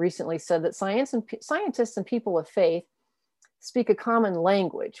 recently said that scientists and people of faith speak a common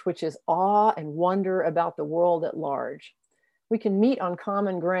language, which is awe and wonder about the world at large. We can meet on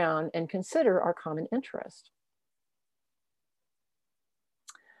common ground and consider our common interest.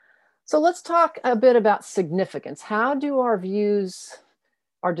 So let's talk a bit about significance. How do our views,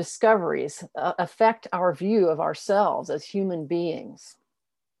 our discoveries affect our view of ourselves as human beings?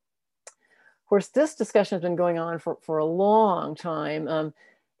 Of course, this discussion has been going on for a long time.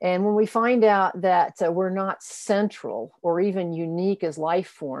 And when we find out that we're not central or even unique as life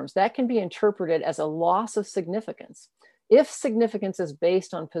forms, that can be interpreted as a loss of significance, if significance is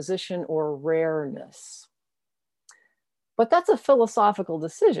based on position or rareness. But that's a philosophical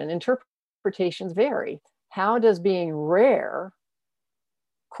decision. Interpretations vary. How does being rare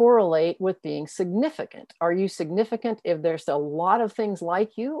correlate with being significant? Are you significant if there's a lot of things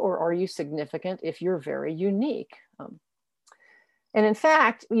like you, or are you significant if you're very unique? And in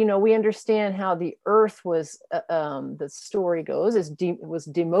fact, you know, we understand how the Earth was, the story goes, was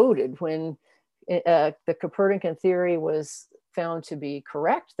demoted when the Copernican theory was found to be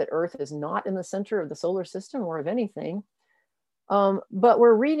correct, that Earth is not in the center of the solar system or of anything. But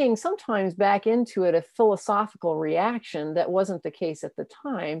we're reading sometimes back into it a philosophical reaction that wasn't the case at the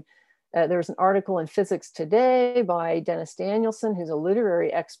time. There's an article in Physics Today by Dennis Danielson, who's a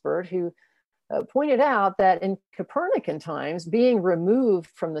literary expert, who pointed out that in Copernican times, being removed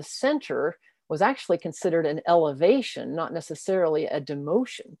from the center was actually considered an elevation, not necessarily a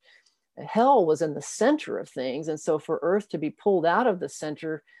demotion. Hell was in the center of things. And so for Earth to be pulled out of the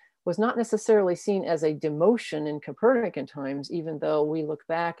center was not necessarily seen as a demotion in Copernican times, even though we look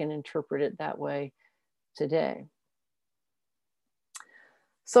back and interpret it that way today.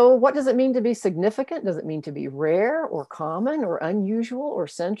 So what does it mean to be significant? Does it mean to be rare or common or unusual or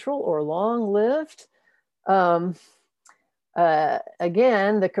central or long-lived? Um,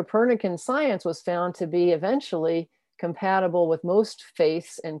 Again, the Copernican science was found to be eventually compatible with most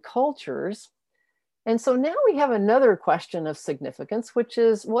faiths and cultures. And so now we have another question of significance, which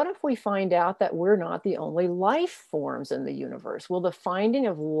is, what if we find out that we're not the only life forms in the universe? Will the finding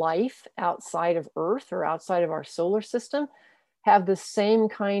of life outside of Earth or outside of our solar system have the same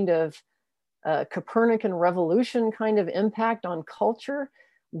kind of Copernican revolution kind of impact on culture?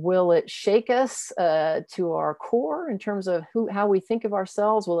 Will it shake us to our core in terms of how we think of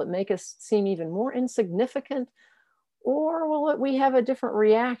ourselves? Will it make us seem even more insignificant? Or will we have a different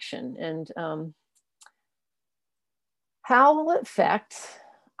reaction? And how will it affect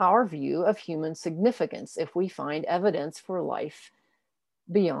our view of human significance if we find evidence for life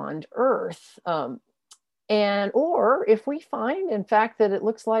beyond Earth? Or if we find, in fact, that it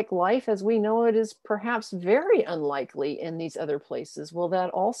looks like life as we know it is perhaps very unlikely in these other places, will that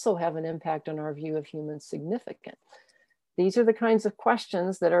also have an impact on our view of human significance? These are the kinds of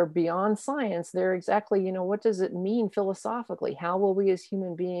questions that are beyond science. They're exactly, what does it mean philosophically? How will we as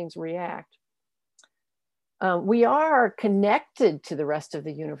human beings react? We are connected to the rest of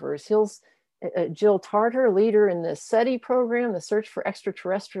the universe. Jill Tarter, leader in the SETI program, the Search for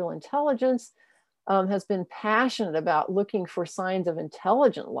Extraterrestrial Intelligence, has been passionate about looking for signs of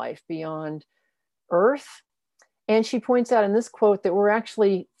intelligent life beyond Earth. And she points out in this quote that we're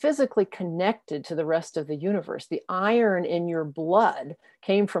actually physically connected to the rest of the universe. The iron in your blood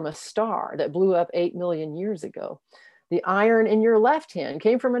came from a star that blew up 8 million years ago. The iron in your left hand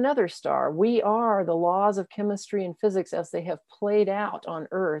came from another star. We are the laws of chemistry and physics as they have played out on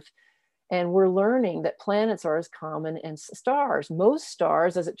Earth. And we're learning that planets are as common as stars. Most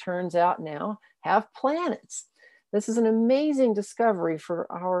stars, as it turns out now, have planets. This is an amazing discovery for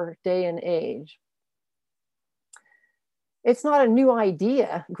our day and age. It's not a new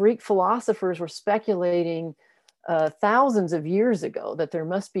idea. Greek philosophers were speculating thousands of years ago that there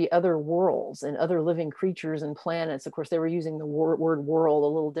must be other worlds and other living creatures and planets. Of course, they were using the word world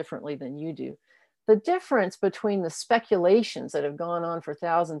a little differently than you do. The difference between the speculations that have gone on for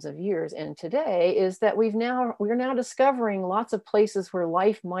thousands of years and today is that we're now discovering lots of places where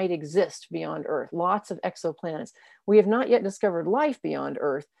life might exist beyond Earth, lots of exoplanets. We have not yet discovered life beyond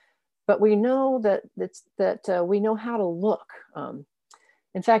Earth, but we know that we know how to look.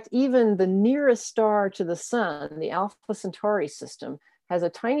 In fact, even the nearest star to the sun, the Alpha Centauri system, has a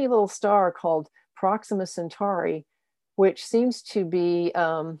tiny little star called Proxima Centauri, which seems to be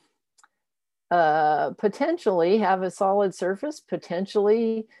potentially have a solid surface,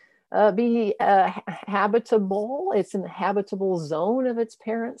 potentially be habitable. It's in the habitable zone of its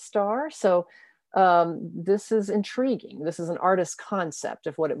parent star. So this is intriguing. This is an artist's concept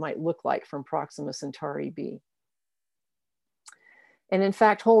of what it might look like from Proxima Centauri b. And in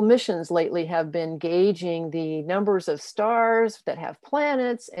fact, whole missions lately have been gauging the numbers of stars that have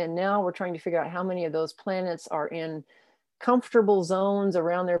planets. And now we're trying to figure out how many of those planets are in comfortable zones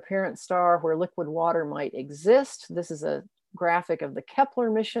around their parent star where liquid water might exist. This is a graphic of the Kepler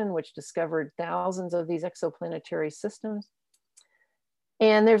mission, which discovered thousands of these exoplanetary systems.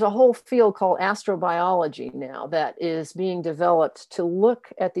 And there's a whole field called astrobiology now that is being developed to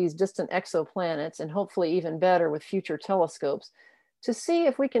look at these distant exoplanets, and hopefully even better with future telescopes, to see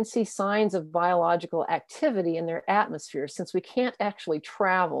if we can see signs of biological activity in their atmosphere, since we can't actually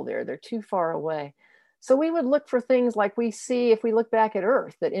travel there. They're too far away. So we would look for things like we see if we look back at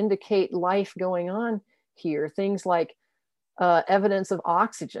Earth that indicate life going on here, things like evidence of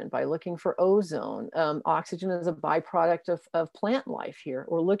oxygen by looking for ozone. Oxygen is a byproduct of plant life here.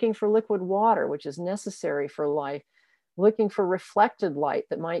 We're looking for liquid water, which is necessary for life, looking for reflected light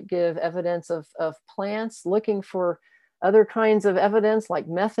that might give evidence of plants, looking for other kinds of evidence like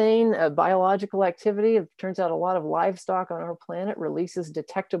methane, biological activity. It turns out a lot of livestock on our planet releases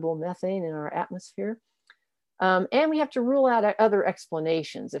detectable methane in our atmosphere. And we have to rule out other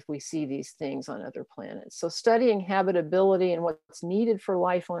explanations if we see these things on other planets. So studying habitability and what's needed for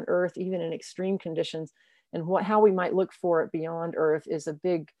life on Earth, even in extreme conditions, and how we might look for it beyond Earth is a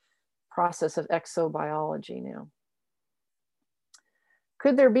big process of exobiology now.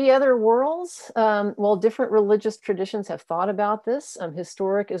 Could there be other worlds? Well, different religious traditions have thought about this.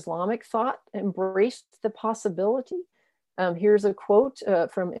 Historic Islamic thought embraced the possibility. Here's a quote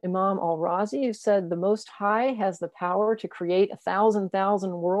from Imam al-Razi, who said, "The Most High has the power to create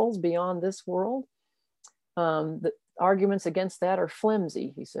 1,000,000 worlds beyond this world." The arguments against that are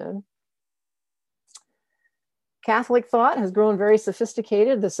flimsy, he said. Catholic thought has grown very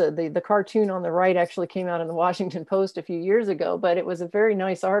sophisticated. The cartoon on the right actually came out in the Washington Post a few years ago, but it was a very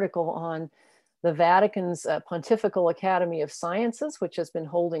nice article on the Vatican's Pontifical Academy of Sciences, which has been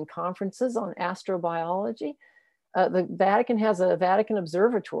holding conferences on astrobiology. The Vatican has a Vatican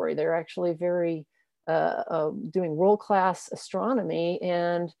Observatory. They're actually very doing world-class astronomy,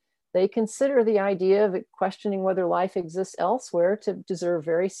 and they consider the idea of questioning whether life exists elsewhere to deserve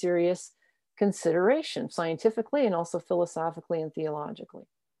very serious consideration, scientifically and also philosophically and theologically.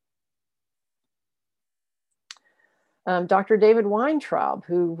 Dr. David Weintraub,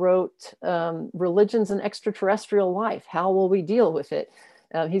 who wrote Religions and Extraterrestrial Life, How Will We Deal with It?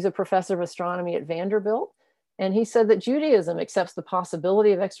 He's a professor of astronomy at Vanderbilt. And he said that Judaism accepts the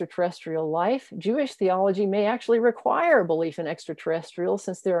possibility of extraterrestrial life. Jewish theology may actually require belief in extraterrestrials,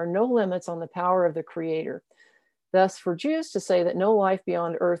 since there are no limits on the power of the Creator. Thus, for Jews to say that no life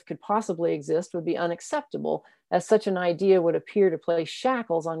beyond Earth could possibly exist would be unacceptable, as such an idea would appear to place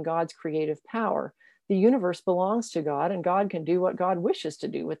shackles on God's creative power. The universe belongs to God, and God can do what God wishes to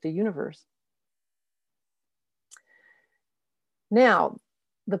do with the universe. Now,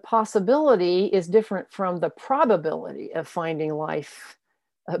 the possibility is different from the probability of finding life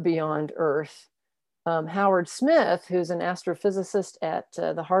beyond Earth. Howard Smith, who's an astrophysicist at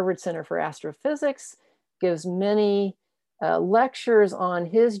the Harvard Center for Astrophysics, gives many lectures on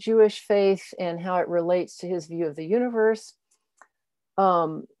his Jewish faith and how it relates to his view of the universe.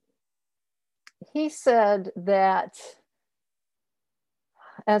 He said that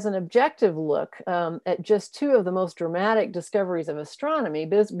as an objective look at just two of the most dramatic discoveries of astronomy,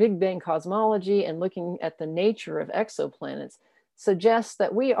 Big Bang cosmology and looking at the nature of exoplanets, suggests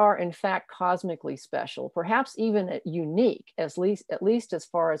that we are in fact cosmically special, perhaps even unique, at least as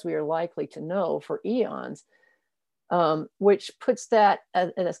far as we are likely to know for eons, which puts that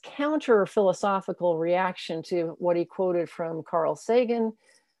as counter philosophical reaction to what he quoted from Carl Sagan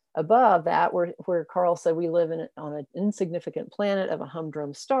above that, where Carl said we live on an insignificant planet of a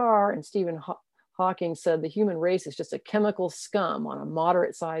humdrum star, and Stephen Hawking said the human race is just a chemical scum on a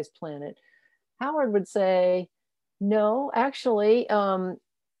moderate-sized planet. Howard would say, no, actually,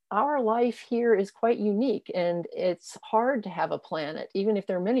 our life here is quite unique, and it's hard to have a planet, even if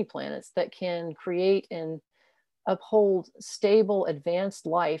there are many planets, that can create and uphold stable, advanced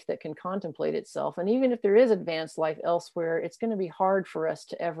life that can contemplate itself. And even if there is advanced life elsewhere, it's going to be hard for us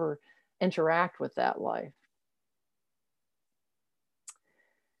to ever interact with that life.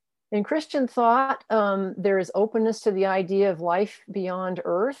 In Christian thought, there is openness to the idea of life beyond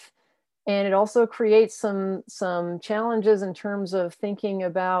Earth. And it also creates some challenges in terms of thinking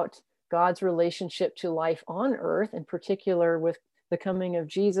about God's relationship to life on Earth, in particular with the coming of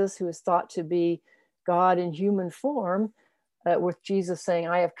Jesus, who is thought to be God in human form, with Jesus saying,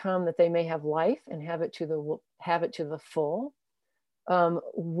 I have come that they may have life and have it to the full.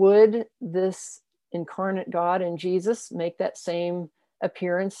 Would this incarnate God in Jesus make that same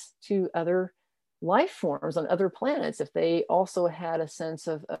appearance to other life forms on other planets if they also had a sense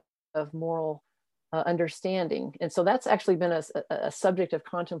of moral understanding? And so that's actually been a subject of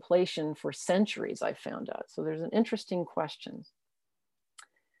contemplation for centuries, I've found out. So there's an interesting question.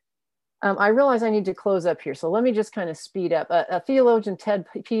 I realize I need to close up here, so let me just kind of speed up. A theologian, Ted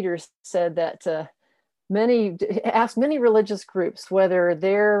Peters, said that asked many religious groups whether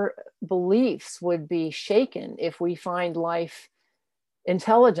their beliefs would be shaken if we find life,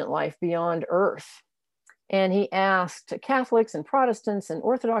 intelligent life beyond Earth. And he asked Catholics and Protestants and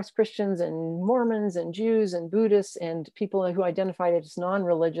Orthodox Christians and Mormons and Jews and Buddhists and people who identified as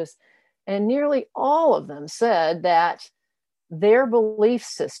non-religious, and nearly all of them said that their belief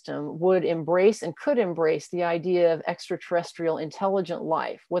system would embrace and could embrace the idea of extraterrestrial intelligent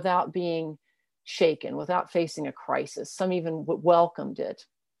life without being shaken, without facing a crisis. Some even welcomed it.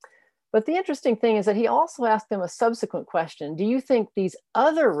 But the interesting thing is that he also asked them a subsequent question. Do you think these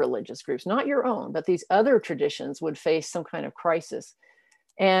other religious groups, not your own, but these other traditions would face some kind of crisis?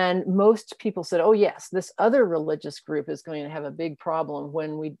 And most people said, oh yes, this other religious group is going to have a big problem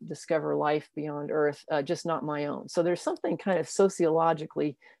when we discover life beyond Earth, just not my own. So there's something kind of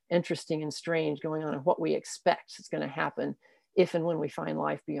sociologically interesting and strange going on in what we expect is going to happen if and when we find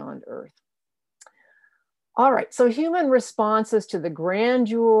life beyond Earth. All right, so human responses to the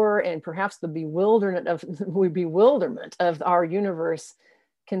grandeur and perhaps the bewilderment of our universe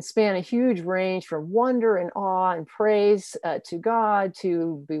can span a huge range from wonder and awe and praise to God,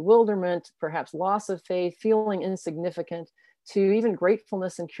 to bewilderment, perhaps loss of faith, feeling insignificant, to even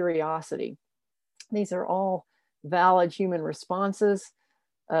gratefulness and curiosity. These are all valid human responses.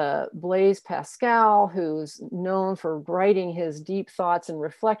 Blaise Pascal, who's known for writing his deep thoughts and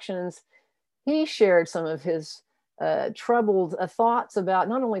reflections, he shared some of his troubled thoughts about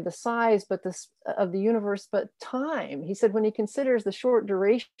not only the size of the universe, but time. He said when he considers the short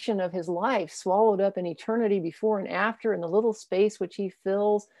duration of his life swallowed up in eternity before and after, in the little space which he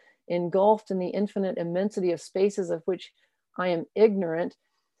fills, engulfed in the infinite immensity of spaces of which I am ignorant,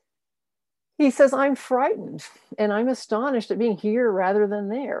 he says, I'm frightened and I'm astonished at being here rather than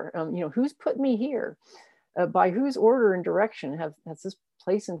there. Who's put me here? By whose order and direction has this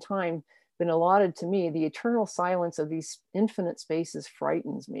place and time been allotted to me? The eternal silence of these infinite spaces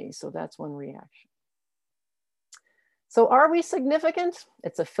frightens me. So that's one reaction. So are we significant?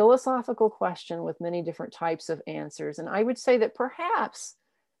 It's a philosophical question with many different types of answers. And I would say that perhaps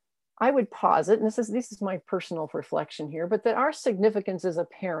I would posit, and this is my personal reflection here, but that our significance is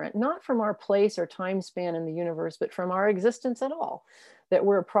apparent, not from our place or time span in the universe, but from our existence at all. That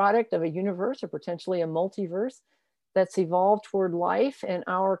we're a product of a universe or potentially a multiverse that's evolved toward life, and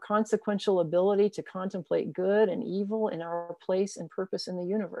our consequential ability to contemplate good and evil and our place and purpose in the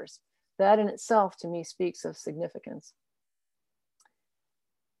universe. That in itself, to me, speaks of significance.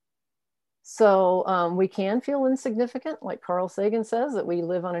 So we can feel insignificant, like Carl Sagan says, that we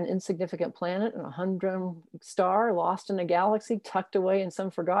live on an insignificant planet and a humdrum star lost in a galaxy, tucked away in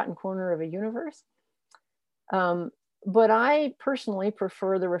some forgotten corner of a universe. But I personally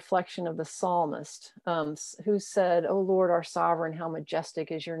prefer the reflection of the psalmist, who said, "O Lord, our sovereign, how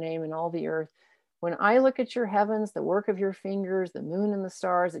majestic is your name in all the earth. When I look at your heavens, the work of your fingers, the moon and the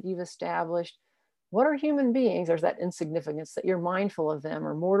stars that you've established, what are human beings?" There's that insignificance, that you're mindful of them,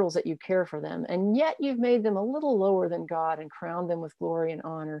 or mortals that you care for them. And yet you've made them a little lower than God and crowned them with glory and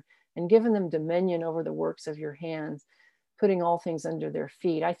honor and given them dominion over the works of your hands, putting all things under their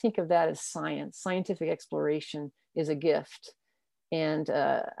feet. I think of that as science. Scientific exploration is a gift, and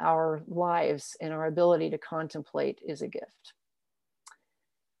our lives and our ability to contemplate is a gift.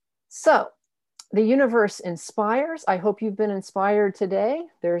 So the universe inspires. I hope you've been inspired today.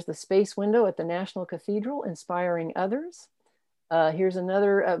 There's the space window at the National Cathedral, inspiring others. Here's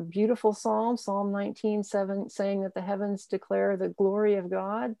another beautiful psalm, Psalm 19:7, saying that the heavens declare the glory of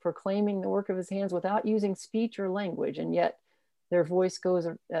God, proclaiming the work of his hands without using speech or language, and yet their voice goes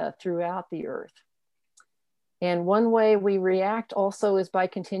throughout the earth. And one way we react also is by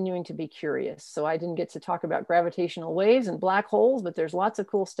continuing to be curious. So I didn't get to talk about gravitational waves and black holes, but there's lots of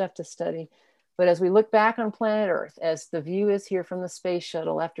cool stuff to study. But as we look back on planet Earth, as the view is here from the space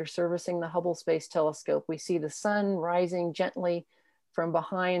shuttle after servicing the Hubble Space Telescope, we see the sun rising gently from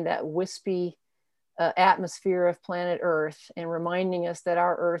behind that wispy atmosphere of planet Earth, and reminding us that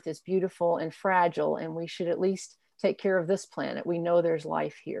our Earth is beautiful and fragile, and we should at least take care of this planet. We know there's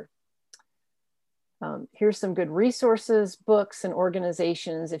life here. Here's some good resources, books, and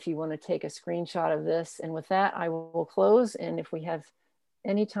organizations if you want to take a screenshot of this. And with that, I will close. And if we have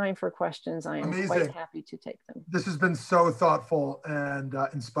any time for questions, I am quite happy to take them. This has been so thoughtful and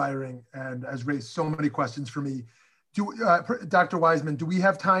inspiring, and has raised so many questions for me. Dr. Wiseman, do we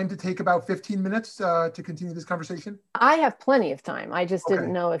have time to take about 15 minutes to continue this conversation? I have plenty of time. I just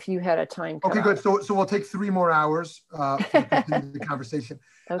didn't know if you had a time cut Okay, good. So we'll take 3 more hours to continue the conversation.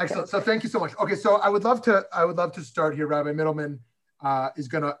 Okay. Excellent. So thank you so much. Okay, so I would love to start here. Rabbi Mittleman is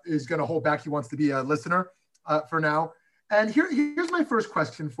gonna hold back. He wants to be a listener for now. And here's my first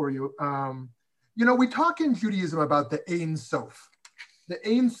question for you. We talk in Judaism about the Ein Sof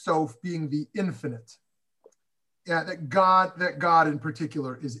being the infinite. Yeah, that God in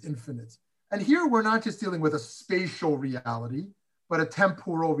particular is infinite. And here we're not just dealing with a spatial reality, but a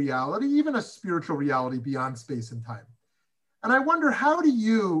temporal reality, even a spiritual reality beyond space and time. And I wonder, how do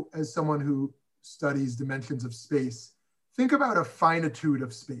you, as someone who studies dimensions of space, think about a finitude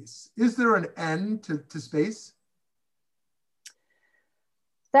of space? Is there an end to space?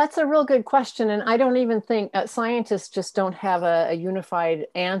 That's a real good question. And I don't even think scientists just don't have a unified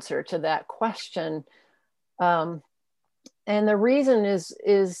answer to that question. And the reason is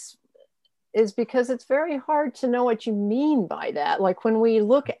because it's very hard to know what you mean by that. Like when we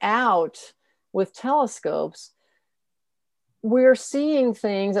look out with telescopes, we're seeing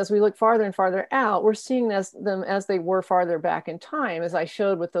things as we look farther and farther out, we're seeing them as they were farther back in time, as I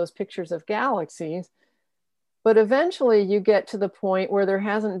showed with those pictures of galaxies. But eventually you get to the point where there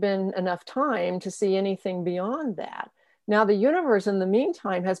hasn't been enough time to see anything beyond that. Now the universe in the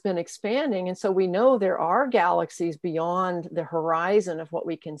meantime has been expanding, and so we know there are galaxies beyond the horizon of what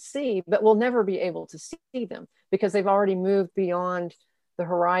we can see, but we'll never be able to see them because they've already moved beyond the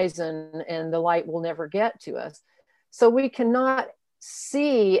horizon and the light will never get to us. So we cannot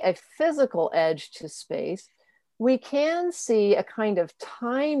see a physical edge to space. We can see a kind of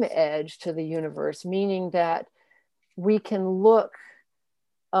time edge to the universe, meaning that we can look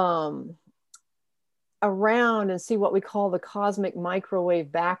around and see what we call the cosmic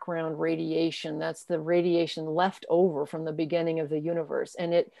microwave background radiation. That's the radiation left over from the beginning of the universe.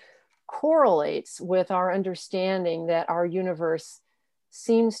 And it correlates with our understanding that our universe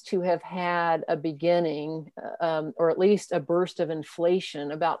seems to have had a beginning, or at least a burst of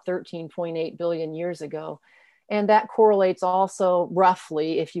inflation about 13.8 billion years ago. And that correlates also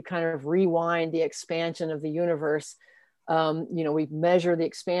roughly, if you kind of rewind the expansion of the universe. We measure the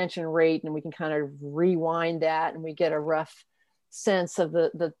expansion rate and we can kind of rewind that and we get a rough sense of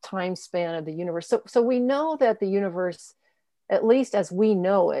the time span of the universe. So we know that the universe, at least as we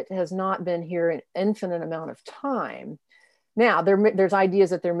know it, has not been here an infinite amount of time. Now, there's ideas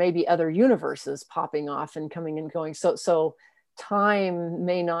that there may be other universes popping off and coming and going. So time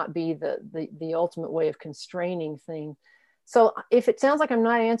may not be the ultimate way of constraining things. So if it sounds like I'm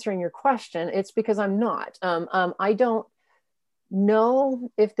not answering your question, it's because I'm not. I don't know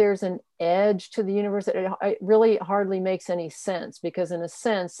if there's an edge to the universe. It really hardly makes any sense, because in a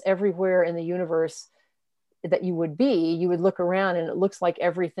sense, everywhere in the universe that you would look around and it looks like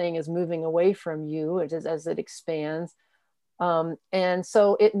everything is moving away from you as it expands. And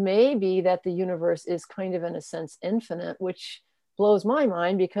so it may be that the universe is kind of, in a sense, infinite, which blows my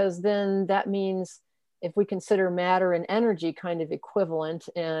mind, because then that means if we consider matter and energy kind of equivalent,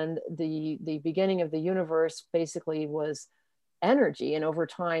 and the beginning of the universe basically was energy, and over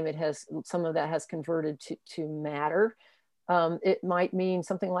time some of that has converted to matter, it might mean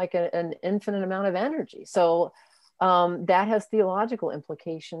something like an infinite amount of energy. So that has theological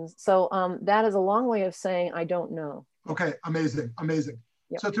implications. So that is a long way of saying I don't know. Okay, amazing.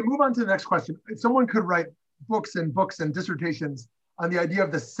 Yep. So to move on to the next question, if someone could write books and dissertations on the idea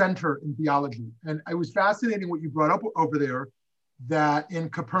of the center in theology. And it was fascinating what you brought up over there, that in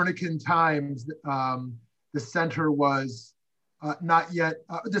Copernican times, the center was not yet,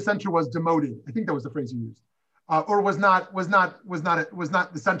 the center was demoted. I think that was the phrase you used. Or the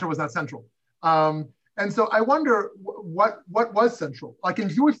center was not central. And so I wonder what was central? Like in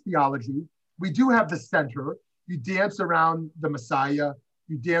Jewish theology, we do have the center. You dance around the Messiah.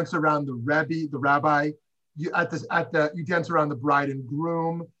 You dance around the rabbi. You dance around the bride and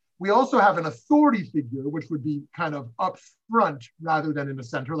groom. We also have an authority figure, which would be kind of up front rather than in the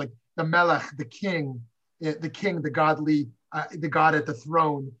center, like the melech, the king, the godly, the God at the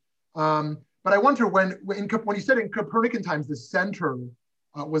throne. But I wonder when you said in Copernican times the center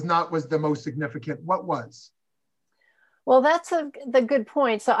was the most significant, what was? Well, that's the good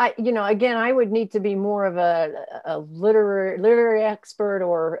point. So again, I would need to be more of a literary expert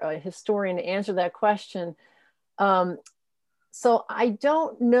or a historian to answer that question. So I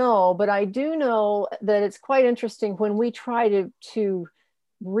don't know, but I do know that it's quite interesting when we try to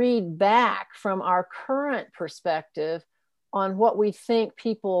read back from our current perspective on what we think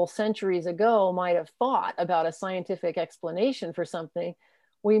people centuries ago might have thought about a scientific explanation for something.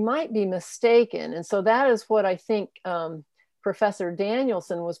 We might be mistaken. And so that is what I think Professor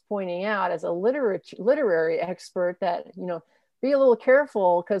Danielson was pointing out as a literary expert, that, be a little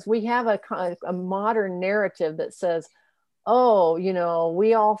careful, because we have a modern narrative that says, oh,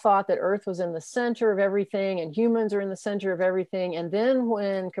 we all thought that Earth was in the center of everything and humans are in the center of everything. And then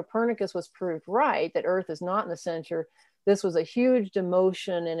when Copernicus was proved right, that Earth is not in the center, this was a huge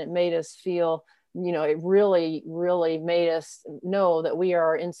demotion, and it made us feel, it really, really made us know that we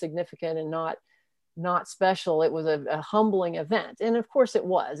are insignificant and not special. It was a humbling event. And of course it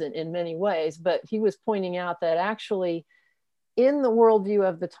was in many ways, but he was pointing out that actually in the worldview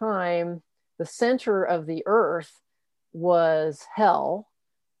of the time, the center of the earth was hell,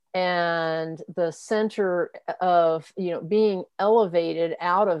 and the center of, being elevated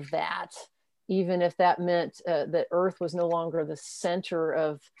out of that, even if that meant that earth was no longer the center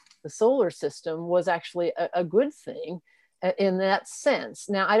of the solar system, was actually a good thing in that sense.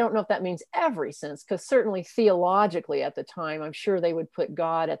 Now, I don't know if that means every sense, because certainly theologically at the time, I'm sure they would put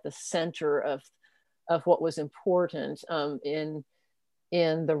God at the center of what was important in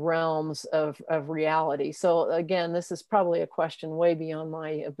the realms of reality. So again, this is probably a question way beyond my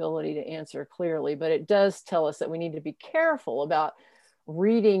ability to answer clearly, but it does tell us that we need to be careful about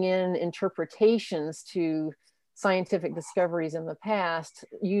reading in interpretations to scientific discoveries in the past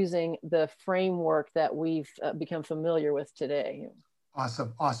using the framework that we've become familiar with today.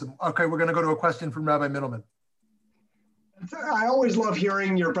 Awesome. Okay, we're going to go to a question from Rabbi Mittleman. I always love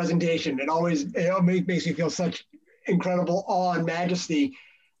hearing your presentation. It makes me feel such incredible awe and majesty.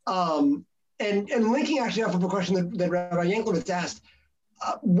 And linking actually off of a question that Rabbi Yanklowitz asked,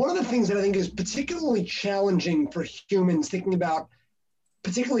 one of the things that I think is particularly challenging for humans thinking about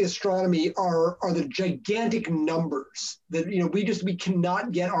particularly astronomy, are the gigantic numbers that, we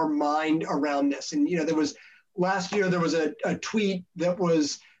cannot get our mind around this. And, last year there was a tweet that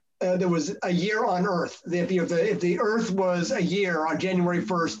was a year on Earth. If the Earth was a year on January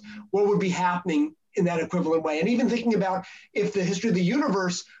 1st, what would be happening in that equivalent way? And even thinking about if the history of the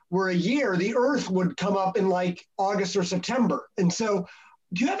universe were a year, the Earth would come up in like August or September. And so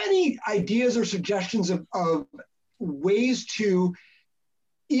do you have any ideas or suggestions of ways to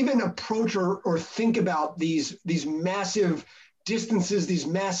even approach or think about these massive distances, these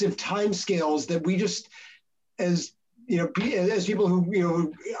massive timescales that we just, as people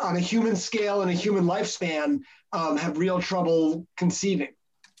who, on a human scale and a human lifespan, have real trouble conceiving?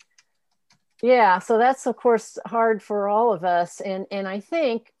 Yeah, so that's of course hard for all of us. And I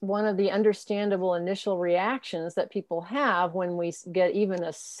think one of the understandable initial reactions that people have when we get even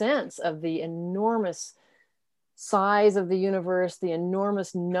a sense of the enormous size of the universe, the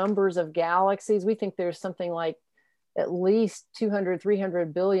enormous numbers of galaxies, we think there's something like at least 200,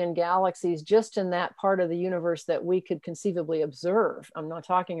 300 billion galaxies just in that part of the universe that we could conceivably observe. I'm not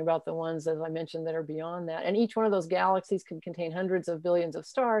talking about the ones, as I mentioned, that are beyond that. And each one of those galaxies could contain hundreds of billions of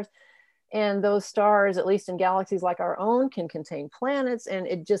stars. And those stars, at least in galaxies like our own, can contain planets, and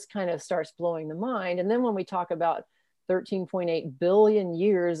it just kind of starts blowing the mind. And then when we talk about 13.8 billion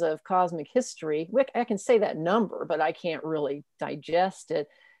years of cosmic history, I can say that number, but I can't really digest it.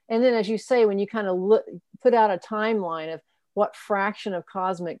 And then, as you say, when you kind of put out a timeline of what fraction of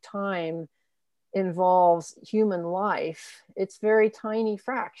cosmic time involves human life, it's very tiny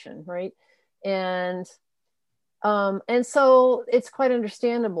fraction, right? And so it's quite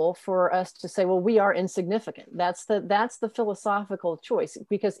understandable for us to say, well, we are insignificant. That's the philosophical choice,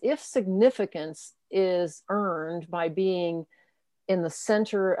 because if significance is earned by being in the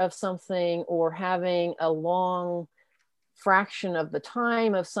center of something or having a long fraction of the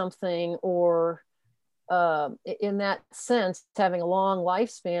time of something, or in that sense, having a long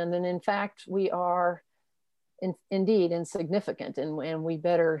lifespan, then in fact, we are indeed insignificant, and we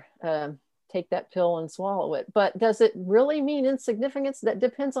better take that pill and swallow it. But does it really mean insignificance? That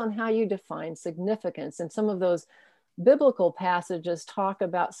depends on how you define significance. And some of those biblical passages talk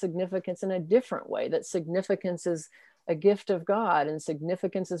about significance in a different way, that significance is a gift of God, and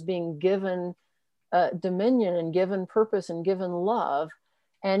significance is being given dominion and given purpose and given love.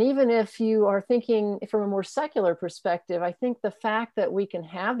 And even if you are thinking from a more secular perspective, I think the fact that we can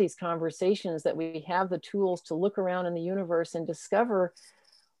have these conversations, that we have the tools to look around in the universe and discover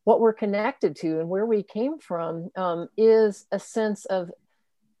what we're connected to and where we came from, is a sense of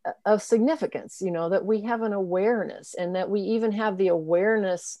significance, that we have an awareness, and that we even have the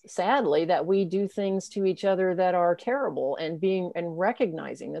awareness, sadly, that we do things to each other that are terrible, and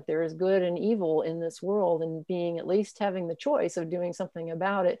recognizing that there is good and evil in this world, and being at least having the choice of doing something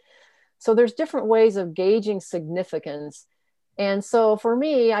about it. So there's different ways of gauging significance. And so for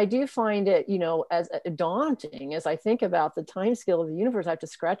me, I do find it, as daunting as I think about the time scale of the universe. I have to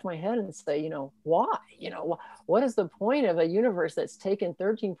scratch my head and say, why? What is the point of a universe that's taken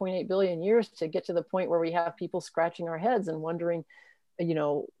 13.8 billion years to get to the point where we have people scratching our heads and wondering,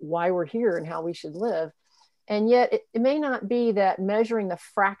 why we're here and how we should live? And yet it may not be that measuring the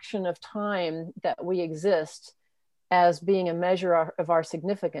fraction of time that we exist as being a measure of our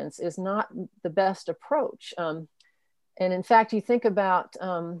significance is not the best approach. And in fact, you think about,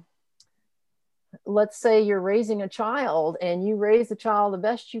 let's say you're raising a child, and you raise the child the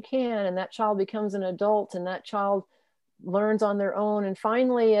best you can, and that child becomes an adult, and that child learns on their own. And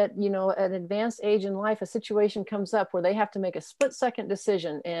finally, at an advanced age in life, a situation comes up where they have to make a split-second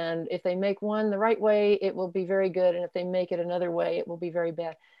decision. And if they make one the right way, it will be very good. And if they make it another way, it will be very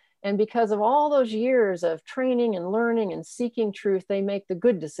bad. And because of all those years of training and learning and seeking truth, they make the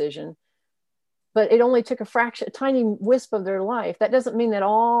good decision. But it only took a tiny wisp of their life. That doesn't mean that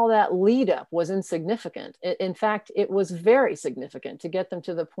all that lead up was insignificant. In fact, it was very significant to get them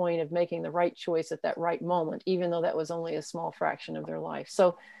to the point of making the right choice at that right moment, even though that was only a small fraction of their life.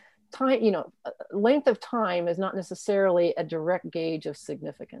 So time, length of time is not necessarily a direct gauge of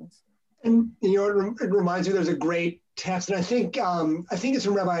significance. And it reminds me, there's a great text, and I think it's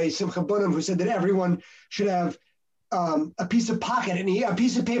from Rabbi Simcha Bunim, who said that everyone should have a piece of paper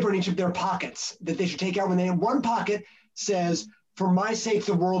in each of their pockets that they should take out. When they have one pocket says, "For my sake,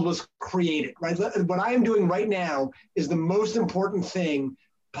 the world was created," right? What I am doing right now is the most important thing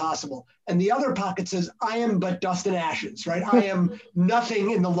possible. And the other pocket says, "I am but dust and ashes," right? I am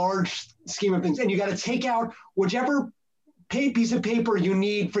nothing in the large scheme of things. And you got to take out whichever piece of paper you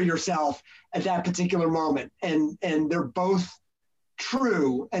need for yourself at that particular moment. And they're both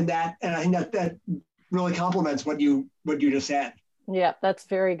true. And I think that really complements what you just said. Yeah, that's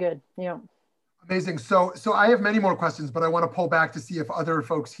very good. Yeah. Amazing. So I have many more questions, but I want to pull back to see if other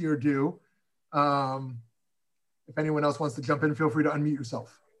folks here do. If anyone else wants to jump in, feel free to unmute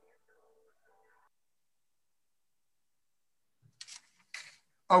yourself.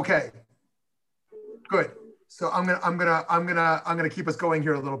 Okay, good. So I'm gonna keep us going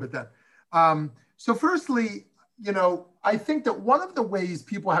here a little bit then. So firstly, you know, I think that one of the ways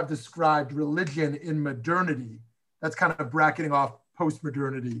people have described religion in modernity, that's kind of bracketing off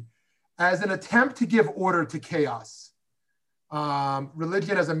post-modernity, as an attempt to give order to chaos.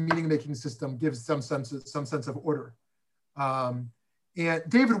 Religion as a meaning-making system gives some sense of order. And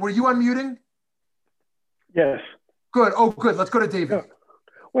David, were you unmuting? Yes. Good. Oh, good. Let's go to David. Yeah.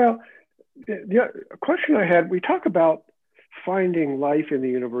 Well, the question I had, we talk about finding life in the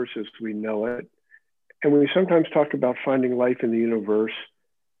universe as we know it. And we sometimes talk about finding life in the universe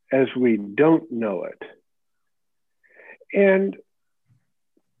as we don't know it. And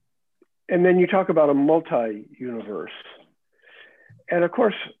then you talk about a multi-universe. And of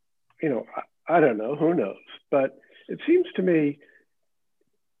course, you know, I don't know, who knows? But it seems to me,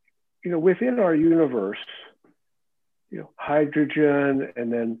 you know, within our universe, you know, hydrogen,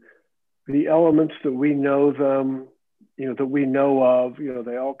 and then the elements that we know them, you know, that we know of, you know,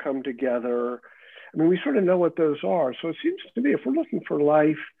 they all come together. I mean, we sort of know what those are. So it seems to me if we're looking for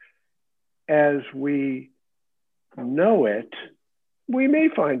life as we know it, we may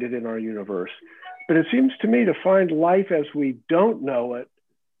find it in our universe. But it seems to me to find life as we don't know it,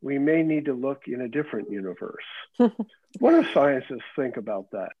 we may need to look in a different universe. What do scientists think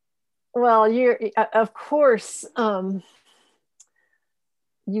about that? Well, of course,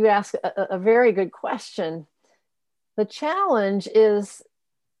 you ask a very good question. The challenge is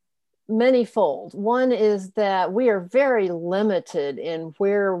manyfold. One is that we are very limited in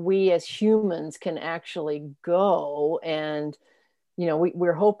where we as humans can actually go. And, you know,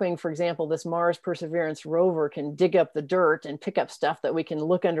 we're hoping, for example, this Mars Perseverance rover can dig up the dirt and pick up stuff that we can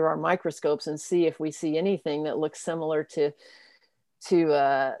look under our microscopes and see if we see anything that looks similar to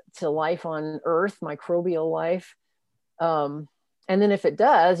life on Earth, microbial life. And then if it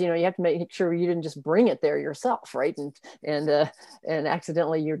does, you know, you have to make sure you didn't just bring it there yourself, right? And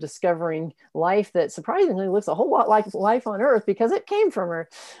accidentally you're discovering life that surprisingly looks a whole lot like life on Earth because it came from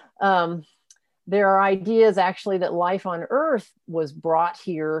Earth. There are ideas actually that life on Earth was brought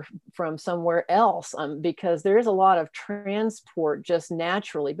here from somewhere else because there is a lot of transport just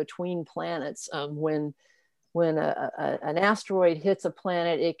naturally between planets. When an asteroid hits a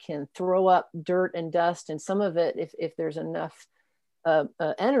planet, it can throw up dirt and dust, and some of it, if there's enough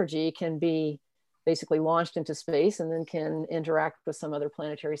energy, can be basically launched into space and then can interact with some other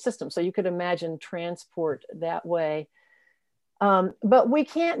planetary system. So you could imagine transport that way. But we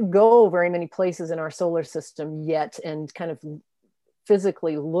can't go very many places in our solar system yet and kind of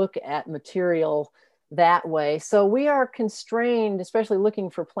physically look at material that way. So we are constrained, especially looking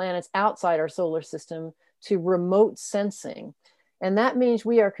for planets outside our solar system, to remote sensing. And that means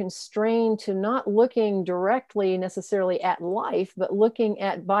we are constrained to not looking directly necessarily at life, but looking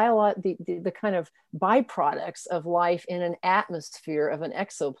at the kind of byproducts of life in an atmosphere of an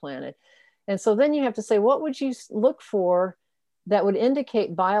exoplanet. And so then you have to say, what would you look for that would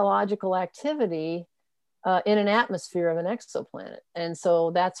indicate biological activity in an atmosphere of an exoplanet? And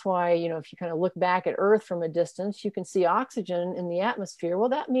so that's why, you know, if you kind of look back at Earth from a distance, you can see oxygen in the atmosphere. Well,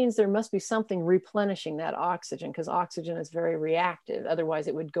 that means there must be something replenishing that oxygen because oxygen is very reactive. Otherwise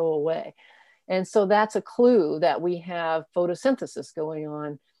it would go away. And so that's a clue that we have photosynthesis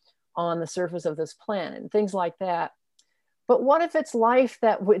going on the surface of this planet and things like that. But what if it's life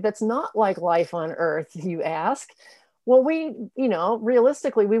that's not like life on Earth, you ask? Well,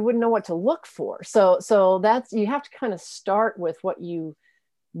 realistically, we wouldn't know what to look for. So that's, you have to kind of start with what you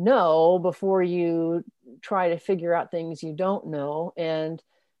know before you try to figure out things you don't know. And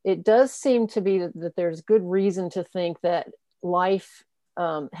it does seem to be that there's good reason to think that life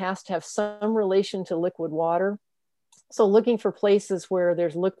has to have some relation to liquid water. So looking for places where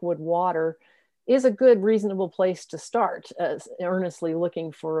there's liquid water is a good, reasonable place to start, earnestly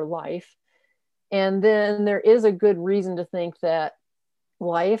looking for life. And then there is a good reason to think that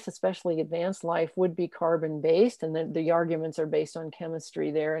life, especially advanced life, would be carbon-based. And then the arguments are based on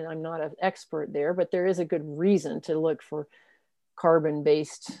chemistry there. And I'm not an expert there, but there is a good reason to look for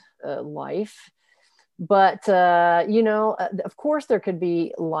carbon-based life. But, of course, there could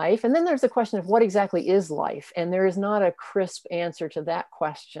be life. And then there's the question of what exactly is life? And there is not a crisp answer to that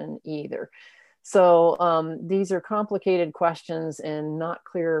question either. So these are complicated questions and not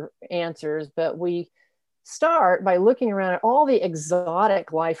clear answers, but we start by looking around at all the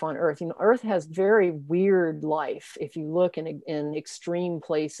exotic life on Earth. You know, Earth has very weird life. If you look in extreme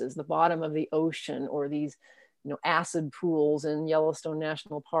places, the bottom of the ocean, or these, you know, acid pools in Yellowstone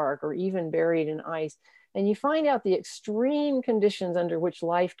National Park, or even buried in ice, and you find out the extreme conditions under which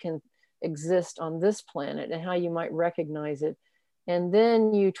life can exist on this planet and how you might recognize it. And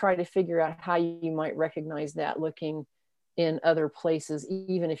then you try to figure out how you might recognize that looking in other places,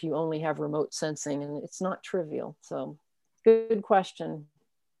 even if you only have remote sensing, and it's not trivial. So good question.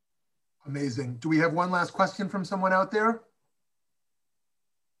 Amazing. Do we have one last question from someone out there?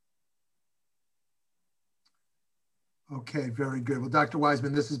 Okay, very good. Well, Dr.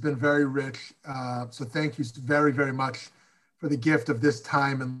 Wiseman, this has been very rich. So thank you very, very much for the gift of this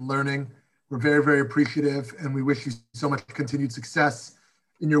time and learning. We're very, very appreciative, and we wish you so much continued success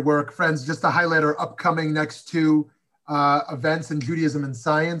in your work. Friends, just to highlight our upcoming next two events in Judaism and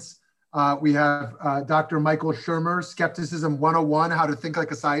Science. We have Dr. Michael Shermer, Skepticism 101, How to Think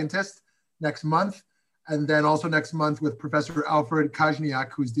Like a Scientist, next month. And then also next month with Professor Alfred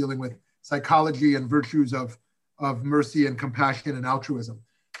Kazniak, who's dealing with psychology and virtues of mercy and compassion and altruism.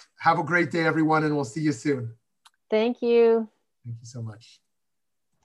 Have a great day, everyone, and we'll see you soon. Thank you. Thank you so much.